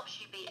that helps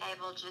you be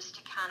able just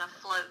to kind of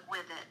float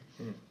with it.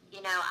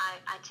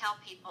 I tell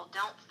people,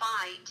 don't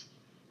fight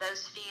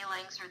those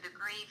feelings or the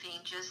grieving,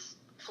 just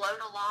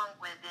float along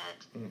with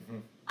it,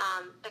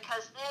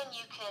 because then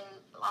you can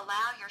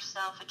allow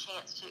yourself a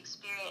chance to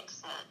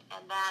experience it,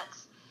 and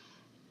that's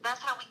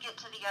how we get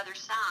to the other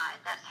side.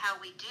 That's how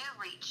we do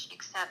reach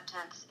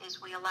acceptance,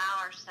 is we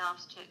allow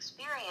ourselves to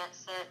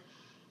experience it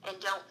and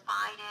don't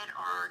fight it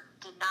or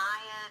deny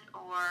it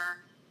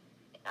or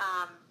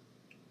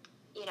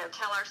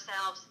tell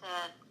ourselves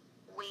that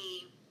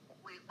we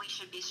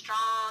should be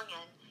strong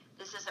and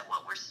this isn't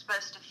what we're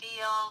supposed to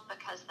feel,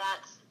 because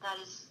that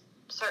is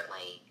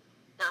certainly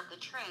not the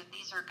truth.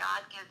 These are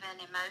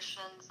God-given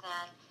emotions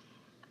and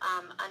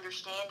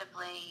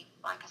understandably,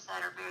 like I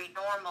said, are very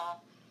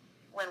normal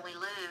when we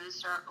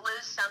lose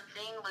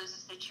something, lose a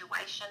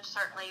situation.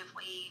 Certainly if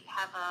we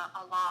have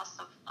a loss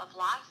of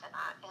life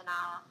in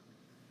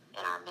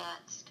our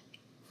midst.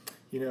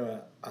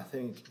 I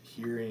think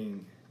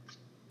hearing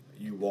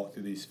you walk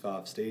through these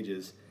 5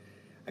 stages,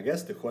 I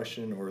guess the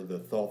question or the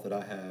thought that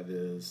I have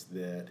is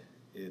that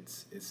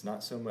it's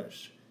not so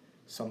much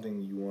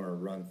something you want to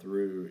run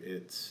through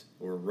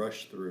or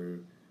rush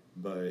through,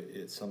 but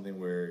it's something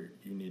where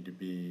you need to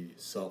be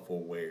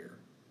self-aware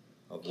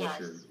of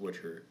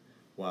what you're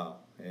wow.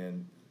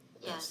 And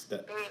yes,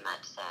 very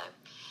much so.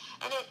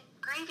 And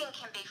grieving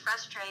can be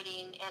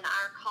frustrating in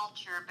our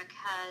culture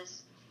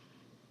because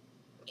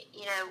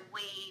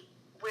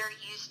we're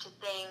used to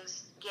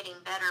things getting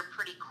better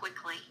pretty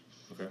quickly.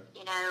 Okay.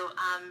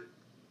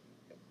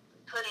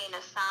 Putting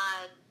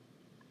aside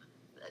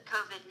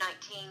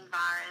COVID-19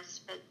 virus,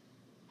 but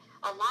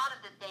a lot of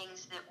the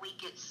things that we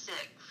get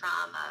sick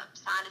from,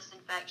 sinus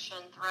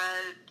infection,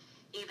 throat,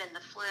 even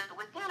the flu,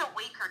 within a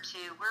week or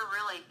two, we're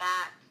really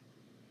back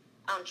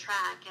on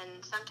track.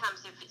 And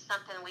sometimes if it's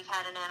something we've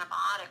had an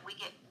antibiotic, we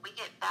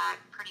get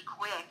back pretty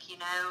quick, and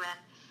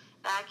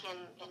back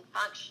in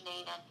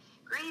functioning. And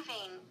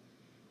grieving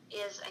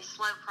is a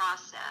slow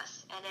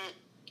process, and it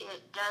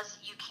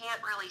does, you can't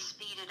really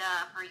speed it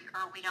up, or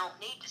we don't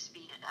need to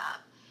speed it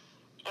up.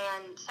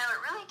 And so it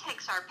really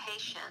takes our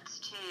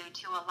patience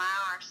to allow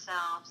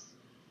ourselves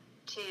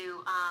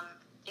to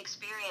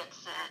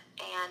experience it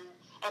and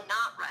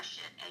not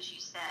rush it, as you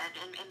said,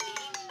 and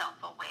being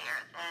self-aware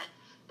that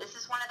this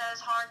is one of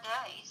those hard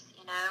days,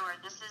 or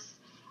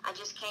I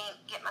just can't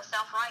get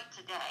myself right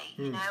today,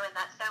 and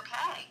that's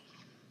okay.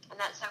 And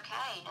that's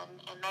okay.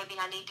 And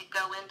maybe I need to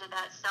go into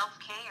that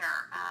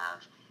self-care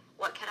of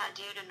what could I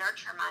do to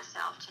nurture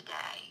myself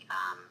today?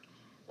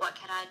 What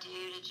could I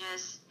do to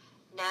just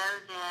know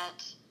that,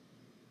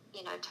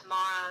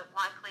 tomorrow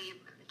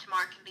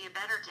can be a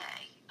better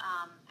day,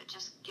 but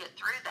just get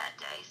through that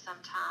day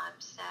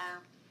sometimes. So,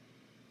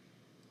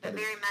 but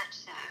very much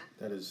so.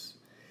 That is,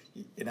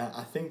 and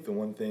I think the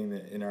one thing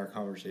that in our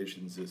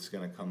conversations that's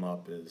going to come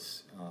up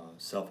is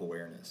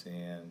self-awareness,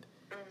 and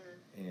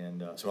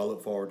so I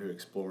look forward to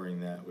exploring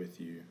that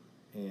with you.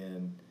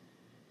 And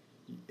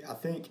I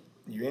think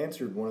you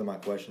answered one of my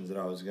questions that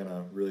I was going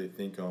to really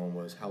think on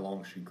was how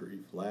long should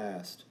grief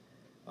last?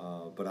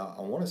 But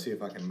I want to see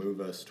if I can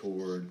move us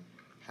toward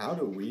how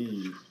do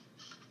we,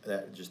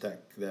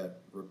 that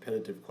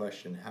repetitive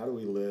question, how do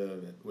we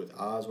live with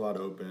eyes wide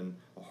open,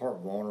 a heart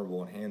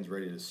vulnerable, and hands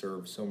ready to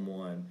serve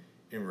someone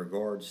in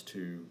regards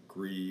to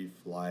grief,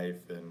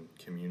 life, and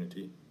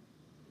community?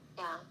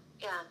 Yeah.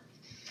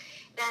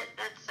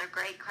 That's a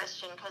great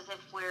question, because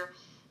if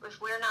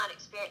we're not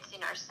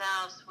experiencing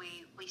ourselves,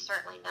 we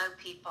certainly know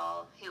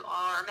people who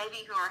are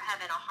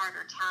having a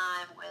harder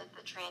time with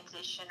a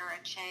transition or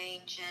a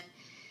change. And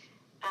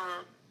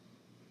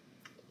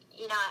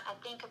I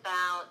think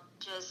about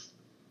just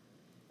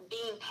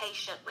being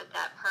patient with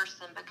that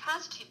person,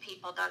 because two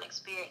people don't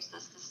experience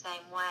this the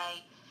same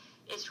way.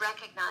 It's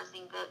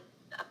recognizing that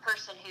a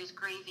person who's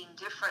grieving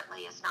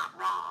differently is not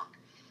wrong.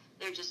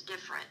 They're just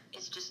different.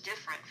 It's just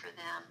different for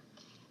them.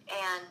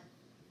 And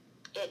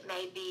it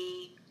may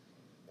be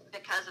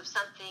because of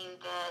something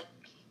that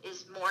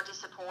is more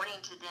disappointing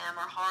to them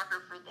or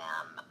harder for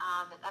them.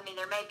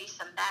 There may be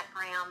some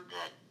background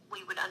that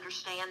we would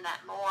understand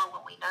that more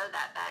when we know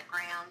that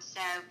background.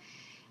 So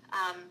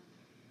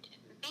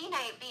being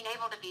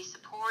able to be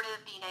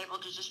supportive, being able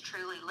to just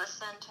truly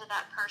listen to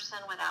that person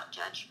without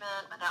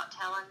judgment, without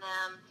telling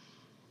them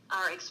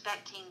or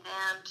expecting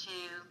them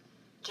to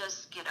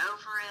just get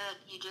over it.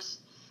 You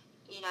just,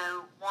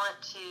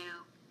 want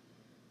to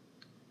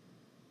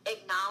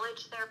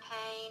acknowledge their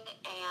pain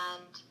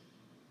and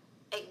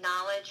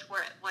acknowledge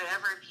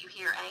whatever, if you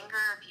hear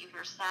anger, if you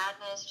hear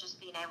sadness,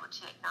 just being able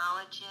to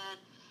acknowledge it.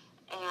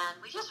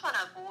 And we just want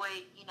to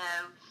avoid,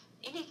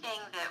 anything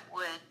that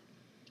would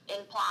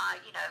imply,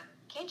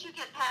 can't you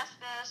get past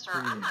this? Or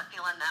I'm not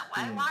feeling that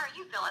way. Why are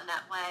you feeling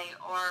that way?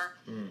 Or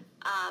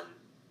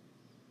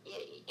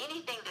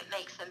anything that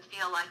makes them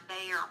feel like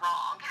they are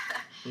wrong,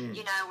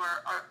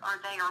 or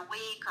they are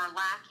weak or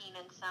lacking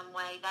in some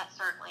way. That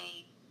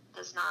certainly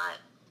does not,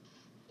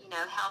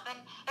 help.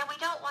 And we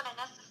don't want to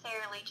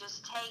necessarily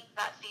just take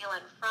that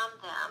feeling from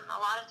them. A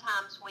lot of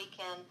times we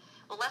can,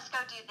 let's go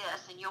do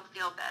this and you'll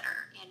feel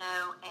better,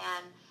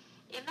 and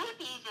it may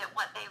be that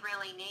what they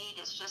really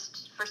need is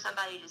just for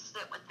somebody to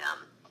sit with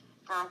them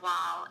for a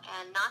while.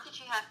 And not that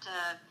you have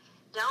to,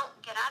 don't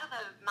get out of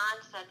the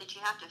mindset that you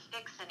have to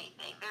fix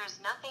anything. There's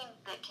nothing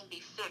that can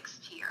be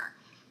fixed here.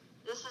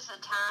 This is a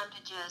time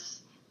to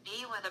just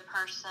be with a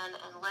person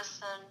and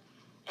listen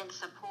and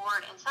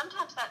support. And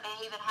sometimes that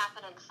may even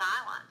happen in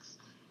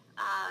silence.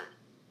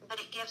 But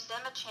it gives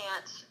them a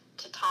chance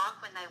to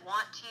talk when they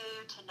want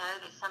to know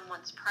that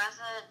someone's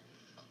present.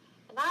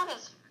 And that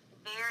is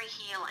very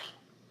healing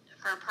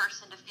for a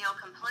person to feel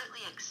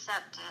completely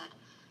accepted,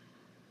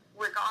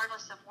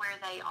 regardless of where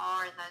they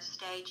are in those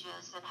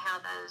stages and how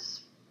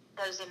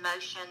those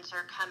emotions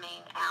are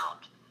coming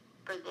out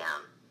for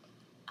them,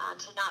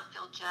 to not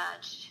feel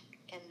judged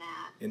in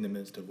that. In the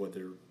midst of what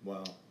they're,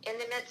 in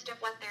the midst of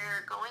what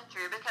they're going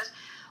through, because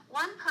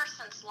one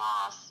person's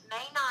loss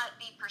may not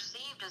be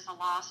perceived as a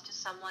loss to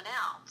someone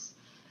else,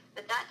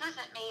 but that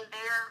doesn't mean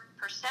their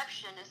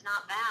perception is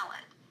not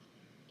valid.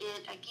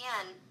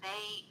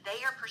 They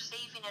are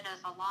perceiving it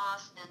as a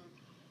loss, and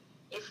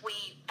as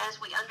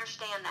we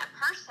understand that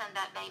person,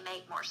 that may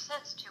make more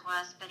sense to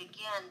us, but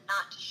again,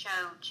 not to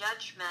show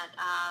judgment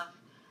of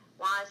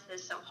why is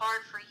this so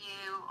hard for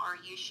you, or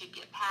you should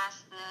get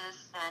past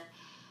this. And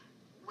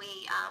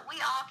we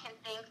all can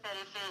think that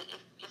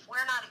if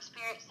we're not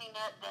experiencing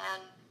it,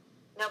 then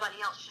nobody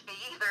else should be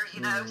either,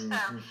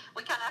 so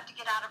we kind of have to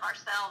get out of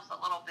ourselves a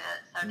little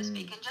bit, so to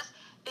speak, and just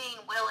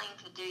being willing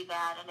to do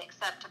that and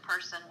accept a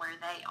person where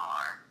they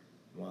are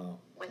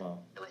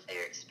with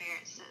their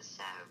experiences.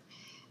 So,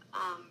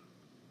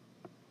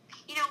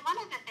 one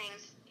of the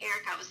things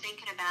Eric, I was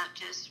thinking about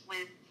just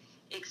with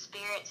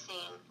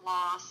experiencing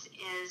loss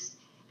is,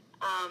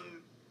 I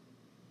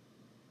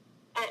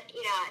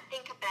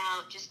think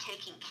about just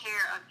taking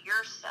care of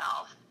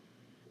yourself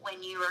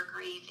when you are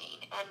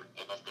grieving. And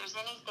if there's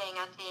anything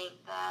I think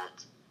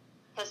that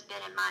has been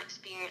in my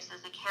experience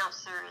as a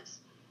counselor,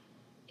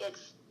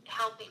 it's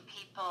helping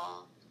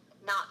people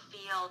not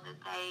feel that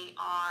they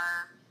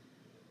are,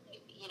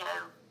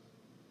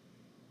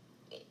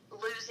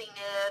 losing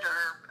it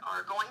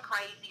or going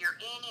crazy or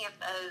any of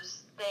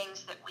those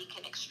things that we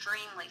can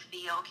extremely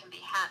feel can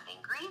be happening.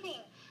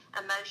 Grieving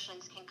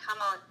emotions can come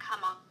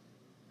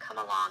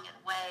along in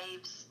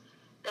waves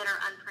that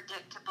are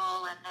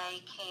unpredictable, and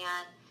they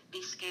can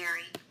be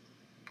scary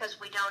because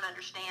we don't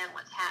understand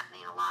what's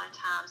happening a lot of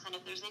times. And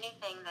if there's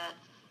anything that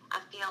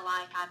I feel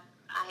like I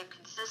have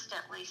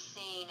consistently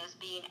seen as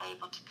being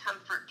able to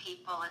comfort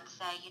people and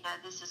say,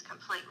 this is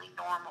completely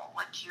normal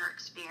what you're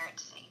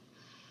experiencing.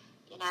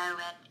 And I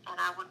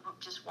would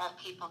just want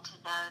people to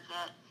know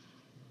that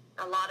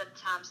a lot of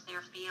times their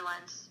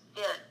feelings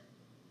fit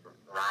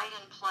right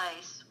in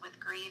place with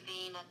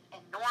grieving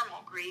and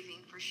normal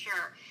grieving for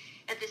sure.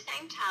 At the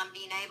same time,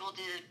 being able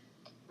to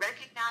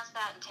recognize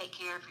that and take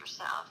care of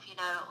yourself. A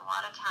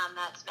lot of time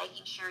that's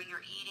making sure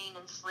you're eating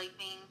and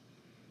sleeping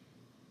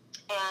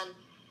and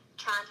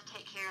trying to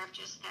take care of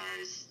just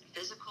those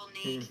physical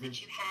needs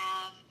that you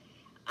have.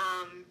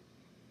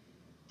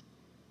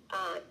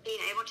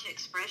 Being able to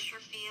express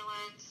your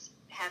feelings,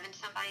 having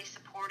somebody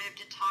supportive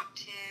to talk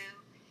to,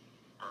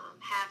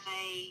 have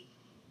a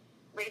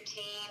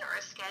routine or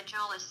a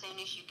schedule as soon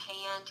as you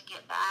can to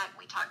get back.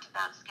 We talked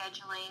about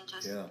scheduling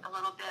just a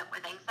little bit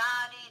with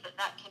anxiety,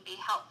 that can be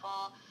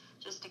helpful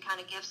just to kind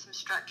of give some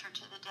structure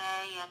to the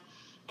day.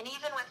 And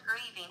even with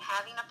grieving,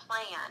 having a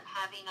plan,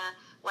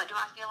 what do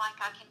I feel like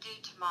I can do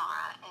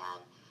tomorrow,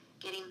 and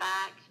getting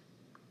back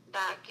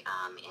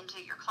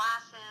into your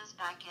classes,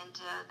 back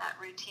into that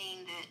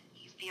routine that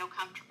you feel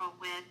comfortable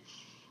with.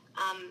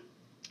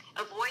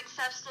 Avoid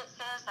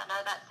substances. I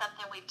know that's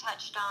something we've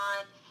touched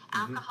on.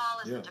 Alcohol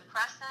is a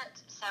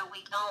depressant, so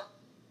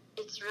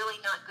it's really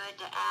not good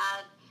to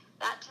add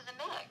that to the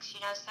mix,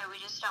 so we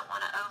just don't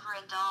want to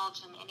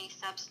overindulge in any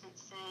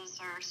substances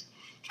or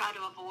try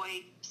to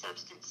avoid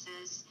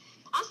substances.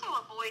 Also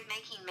avoid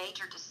making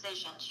major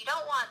decisions. You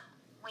don't want,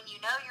 when you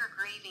know you're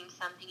grieving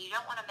something, you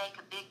don't want to make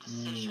a big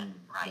decision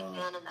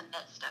then in the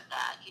midst of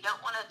that. You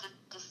don't want to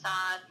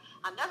decide,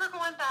 I'm never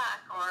going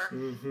back, or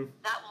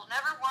that will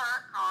never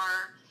work,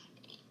 or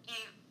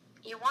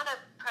you want to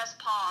press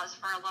pause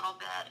for a little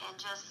bit and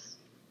just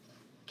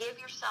give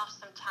yourself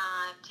some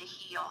time to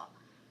heal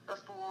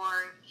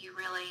before you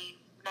really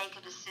make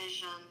a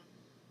decision,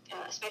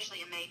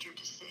 especially a major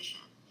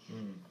decision.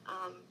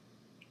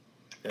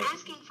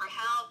 Asking for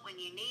help when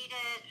you need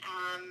it,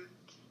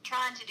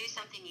 trying to do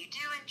something you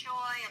do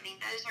enjoy.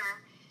 Those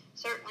are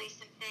certainly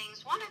some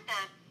things. One of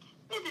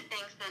the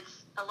things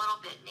that's a little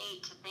bit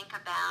neat to think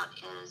about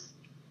is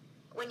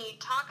when you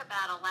talk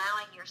about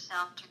allowing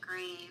yourself to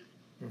grieve,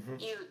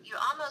 you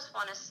almost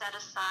want to set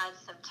aside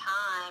some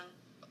time,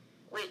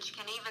 which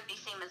can even be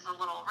seen as a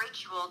little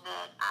ritual,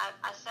 that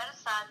I set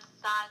aside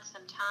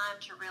some time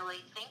to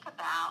really think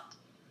about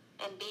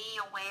and be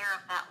aware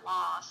of that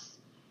loss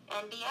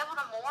and be able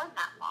to mourn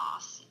that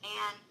loss.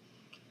 And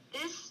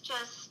this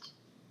just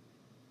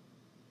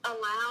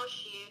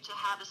allows you to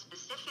have a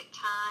specific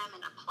time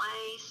and a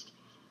place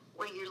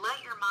where you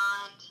let your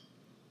mind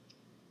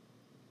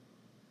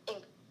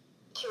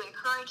to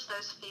encourage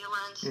those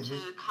feelings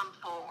to come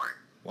forward.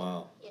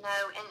 Wow.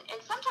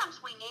 And sometimes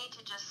we need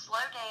to just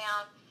slow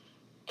down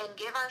and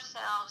give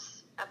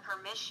ourselves a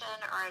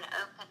permission or an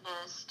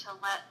openness to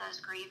let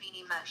those grieving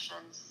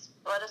emotions,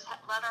 let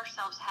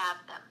ourselves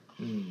have them.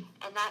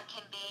 And that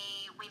can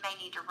be, we may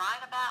need to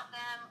write about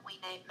them, we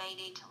may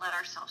need to let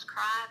ourselves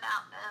cry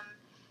about them,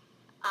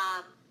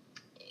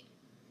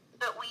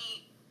 but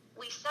we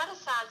set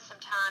aside some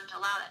time to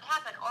allow that to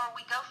happen, or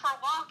we go for a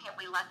walk and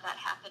we let that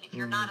happen if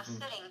you're not a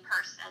sitting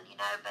person,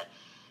 but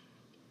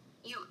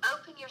you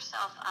open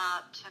yourself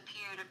up to a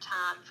period of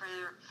time for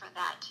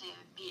that to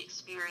be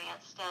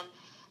experienced. And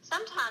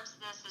sometimes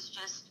this is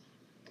just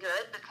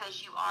good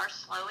because you are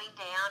slowing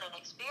down and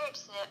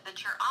experiencing it,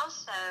 but you're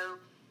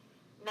also,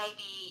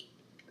 maybe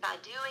by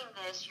doing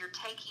this, you're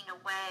taking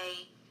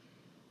away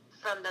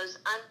from those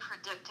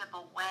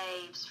unpredictable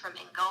waves from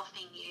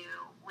engulfing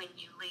you when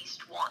you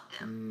least want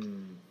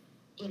them.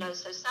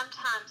 So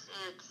sometimes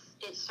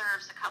it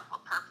serves a couple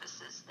of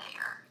purposes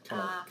there.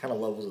 Kind of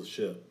levels the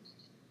ship.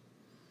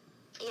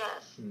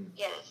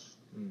 Yes.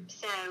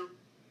 So,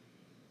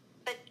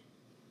 but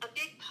a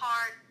big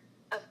part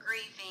of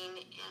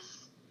grieving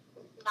is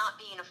not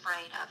being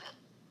afraid of it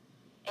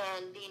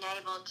and being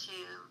able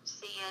to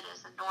see it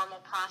as a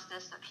normal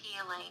process of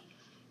healing.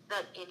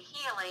 But in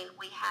healing,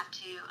 we have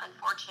to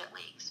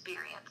unfortunately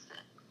experience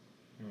it.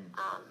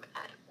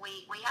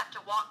 We have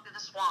to walk through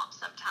the swamp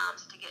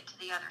sometimes to get to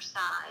the other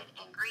side,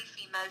 and grief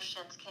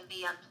emotions can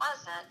be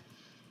unpleasant,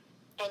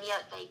 and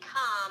yet they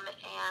come,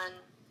 and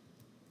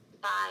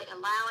by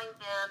allowing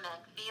them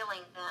and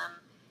feeling them,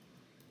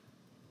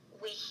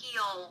 we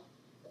heal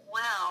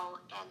well.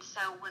 And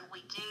so when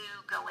we do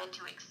go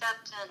into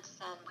acceptance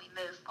and we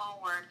move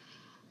forward,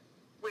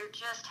 we're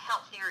just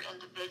healthier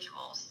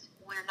individuals.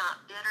 We're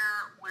not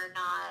bitter. We're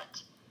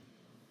not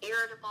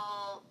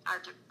irritable.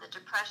 The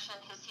depression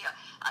has healed.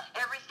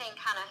 Everything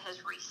kind of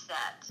has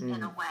reset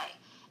in a way.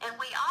 And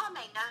we all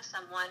may know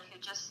someone who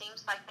just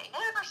seems like they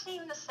never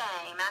seem the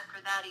same after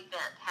that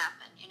event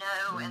happened,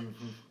 And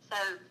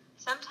so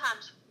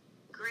sometimes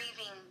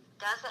grieving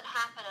doesn't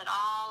happen at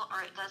all,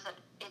 or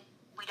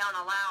we don't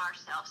allow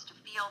ourselves to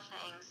feel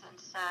things, and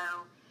so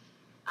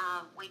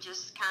we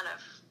just kind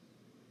of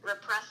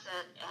repress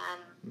it,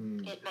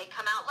 and it may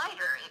come out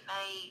later. It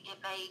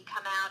may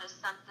come out as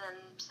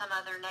some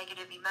other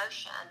negative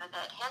emotion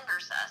that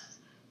hinders us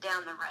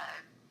down the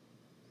road.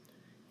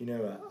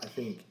 I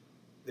think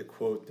the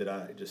quote that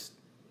I just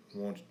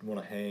want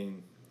to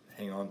hang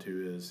on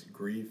to is,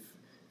 grief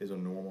is a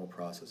normal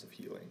process of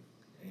healing.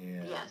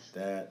 And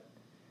that,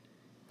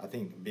 I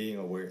think, being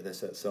aware,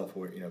 that's that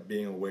self-aware,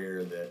 being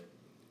aware that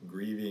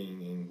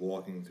grieving and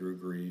walking through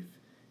grief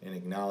and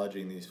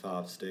acknowledging these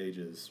 5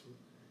 stages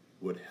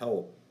would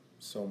help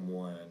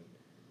someone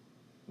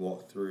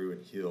walk through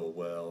and heal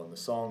well. And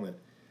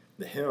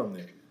the hymn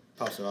that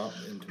pops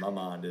into my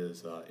mind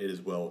is "It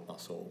Is Well With My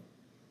Soul."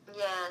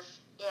 Yes,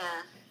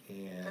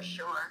 and for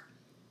sure.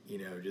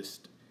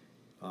 Just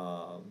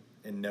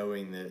and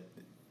knowing that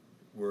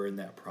we're in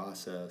that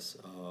process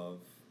of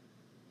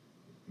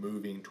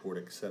moving toward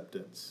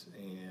acceptance,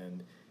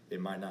 and it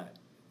might not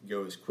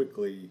go as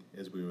quickly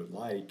as we would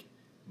like,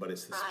 but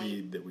it's the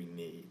speed that we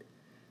need.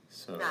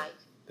 So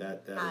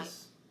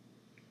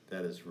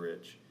that is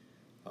rich.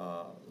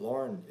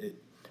 Lauren,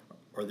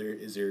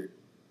 is there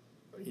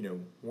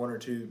 1 or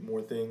 2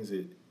 more things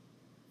that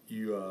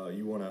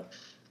you want to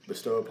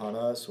bestow upon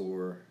us,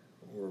 or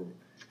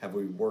have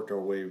we worked our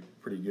way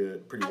pretty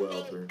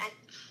well through?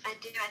 I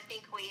do. I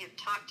think we have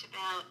talked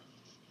about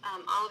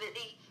all of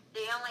it.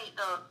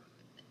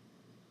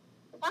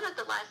 One of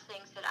the last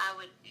things that I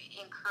would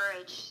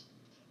encourage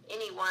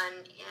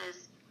anyone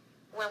is,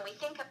 when we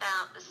think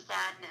about the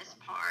sadness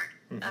part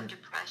of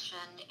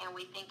depression, and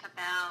we think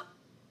about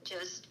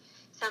just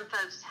some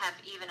folks have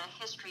even a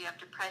history of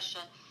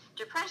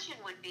depression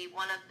would be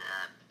one of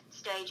the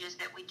stages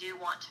that we do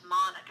want to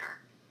monitor.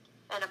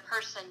 And a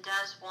person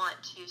does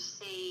want to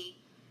see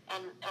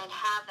and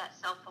have that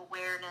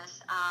self-awareness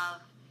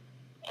of,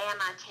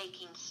 am I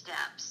taking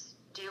steps?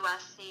 Do I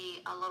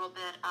see a little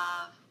bit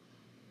of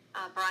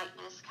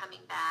brightness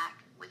coming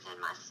back within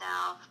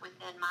myself,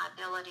 within my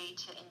ability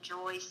to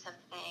enjoy some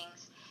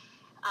things?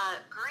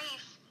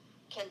 Grief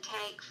can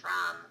take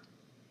from,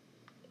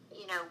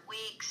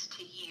 weeks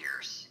to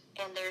years,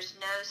 and there's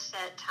no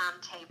set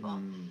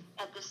timetable.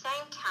 At the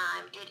same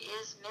time, it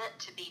is meant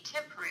to be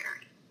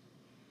temporary.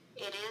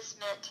 It is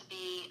meant to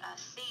be a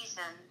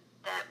season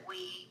that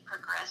we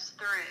progress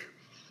through.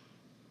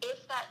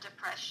 If that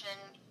depression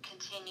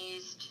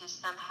continues to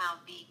somehow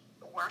be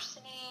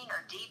worsening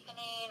or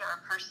deepening, or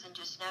a person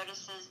just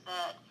notices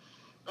that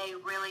they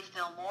really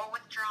feel more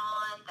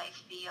withdrawn, they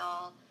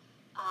feel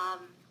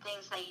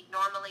things they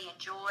normally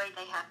enjoy,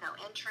 they have no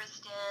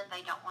interest in,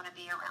 they don't want to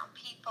be around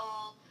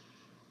people,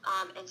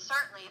 and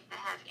certainly if they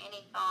have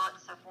any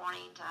thoughts of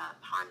wanting to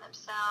harm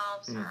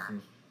themselves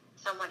or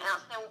someone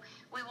else, then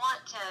we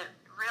want to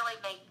really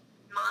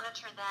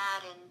monitor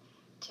that, and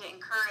to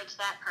encourage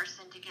that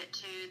person to get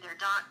to their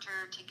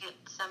doctor, to get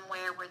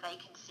somewhere where they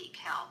can seek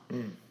help.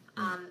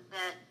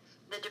 That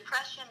the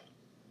depression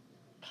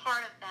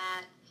part of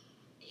that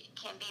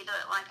can be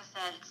like I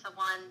said, it's the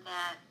one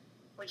that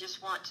we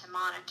just want to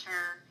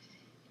monitor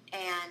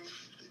and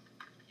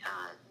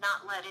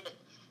not let it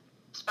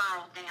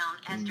spiral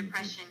down, as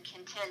depression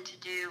can tend to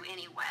do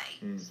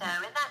anyway. So,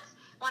 and that's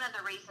one of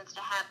the reasons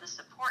to have the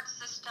support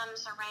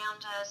systems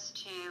around us,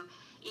 to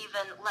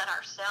even let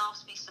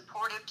ourselves be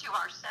supportive to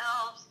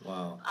ourselves.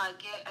 Wow.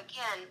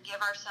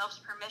 Give ourselves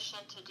permission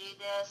to do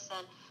this.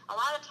 And a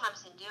lot of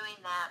times in doing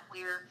that,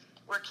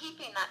 we're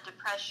keeping that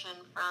depression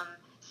from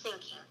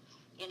sinking,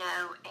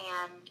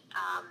 and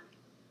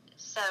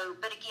so,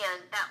 but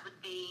again, that would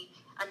be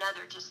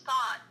another just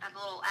thought, a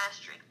little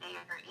asterisk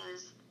there,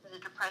 is the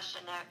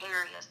depression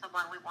area is the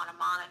one we want to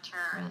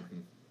monitor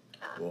and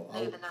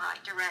move in the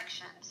right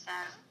direction. So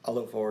I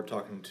look forward to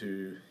talking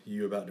to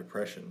you about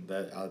depression.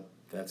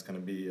 That's going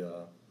to be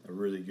a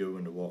really good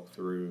one to walk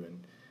through,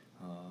 and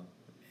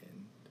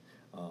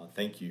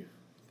thank you.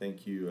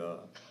 Thank you.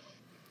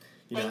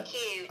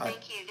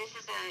 This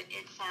is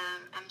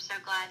I'm so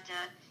glad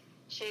to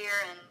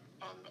share and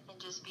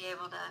just be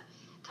able to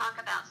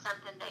talk about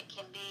something that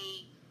can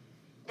be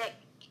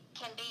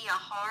a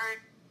hard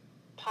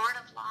part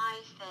of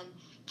life, and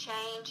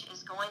change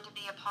is going to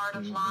be a part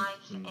of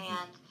life,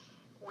 and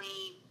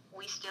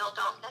we still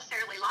don't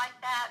necessarily like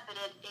that, but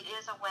it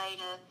is a way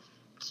to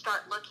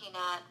start looking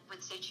at,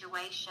 with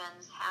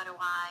situations, how do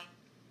I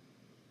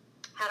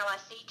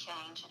see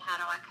change, and how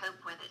do I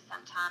cope with it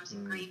sometimes,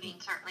 and grieving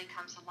certainly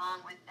comes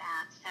along with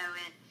that. So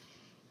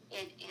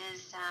it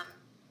is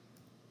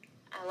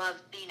I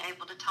love being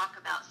able to talk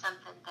about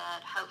something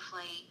that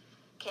hopefully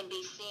can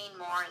be seen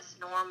more as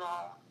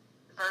normal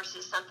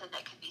versus something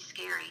that could be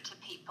scary to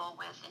people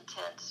with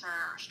intense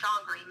or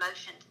stronger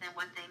emotions than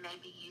what they may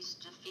be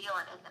used to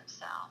feeling in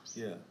themselves.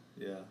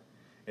 Yeah.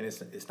 And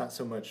it's not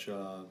so much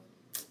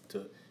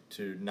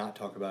to not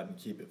talk about it and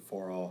keep it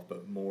far off,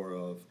 but more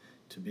of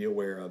to be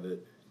aware of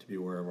it, to be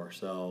aware of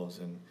ourselves.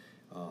 And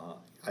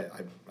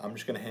I'm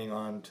just going to hang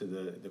on to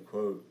the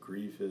quote,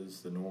 grief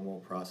is the normal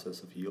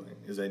process of healing,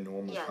 is a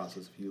normal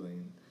process of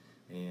healing.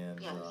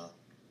 And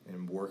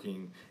and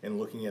working and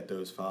looking at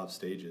those 5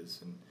 stages.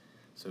 And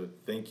so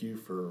thank you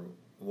for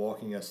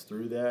walking us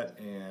through that.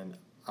 And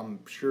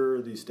I'm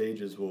sure these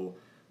stages will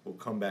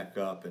come back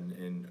up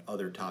and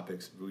other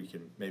topics we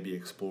can maybe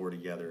explore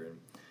together.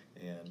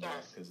 And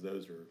because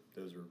those are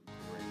great.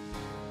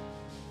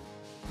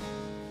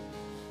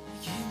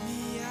 Give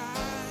me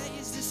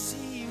eyes to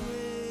see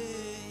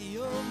where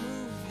you're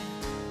moving.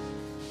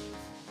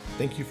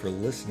 Thank you for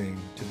listening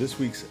to this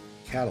week's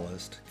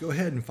Catalyst. Go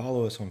ahead and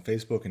follow us on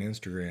Facebook and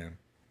Instagram.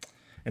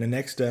 And the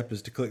next step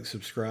is to click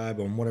subscribe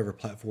on whatever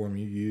platform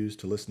you use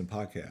to listen to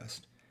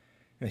podcasts.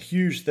 And a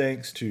huge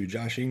thanks to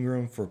Josh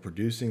Ingram for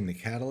producing The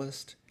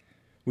Catalyst.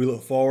 We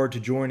look forward to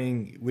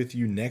joining with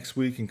you next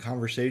week in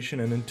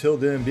conversation. And until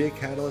then, be a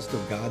catalyst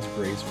of God's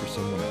grace for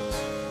someone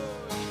else.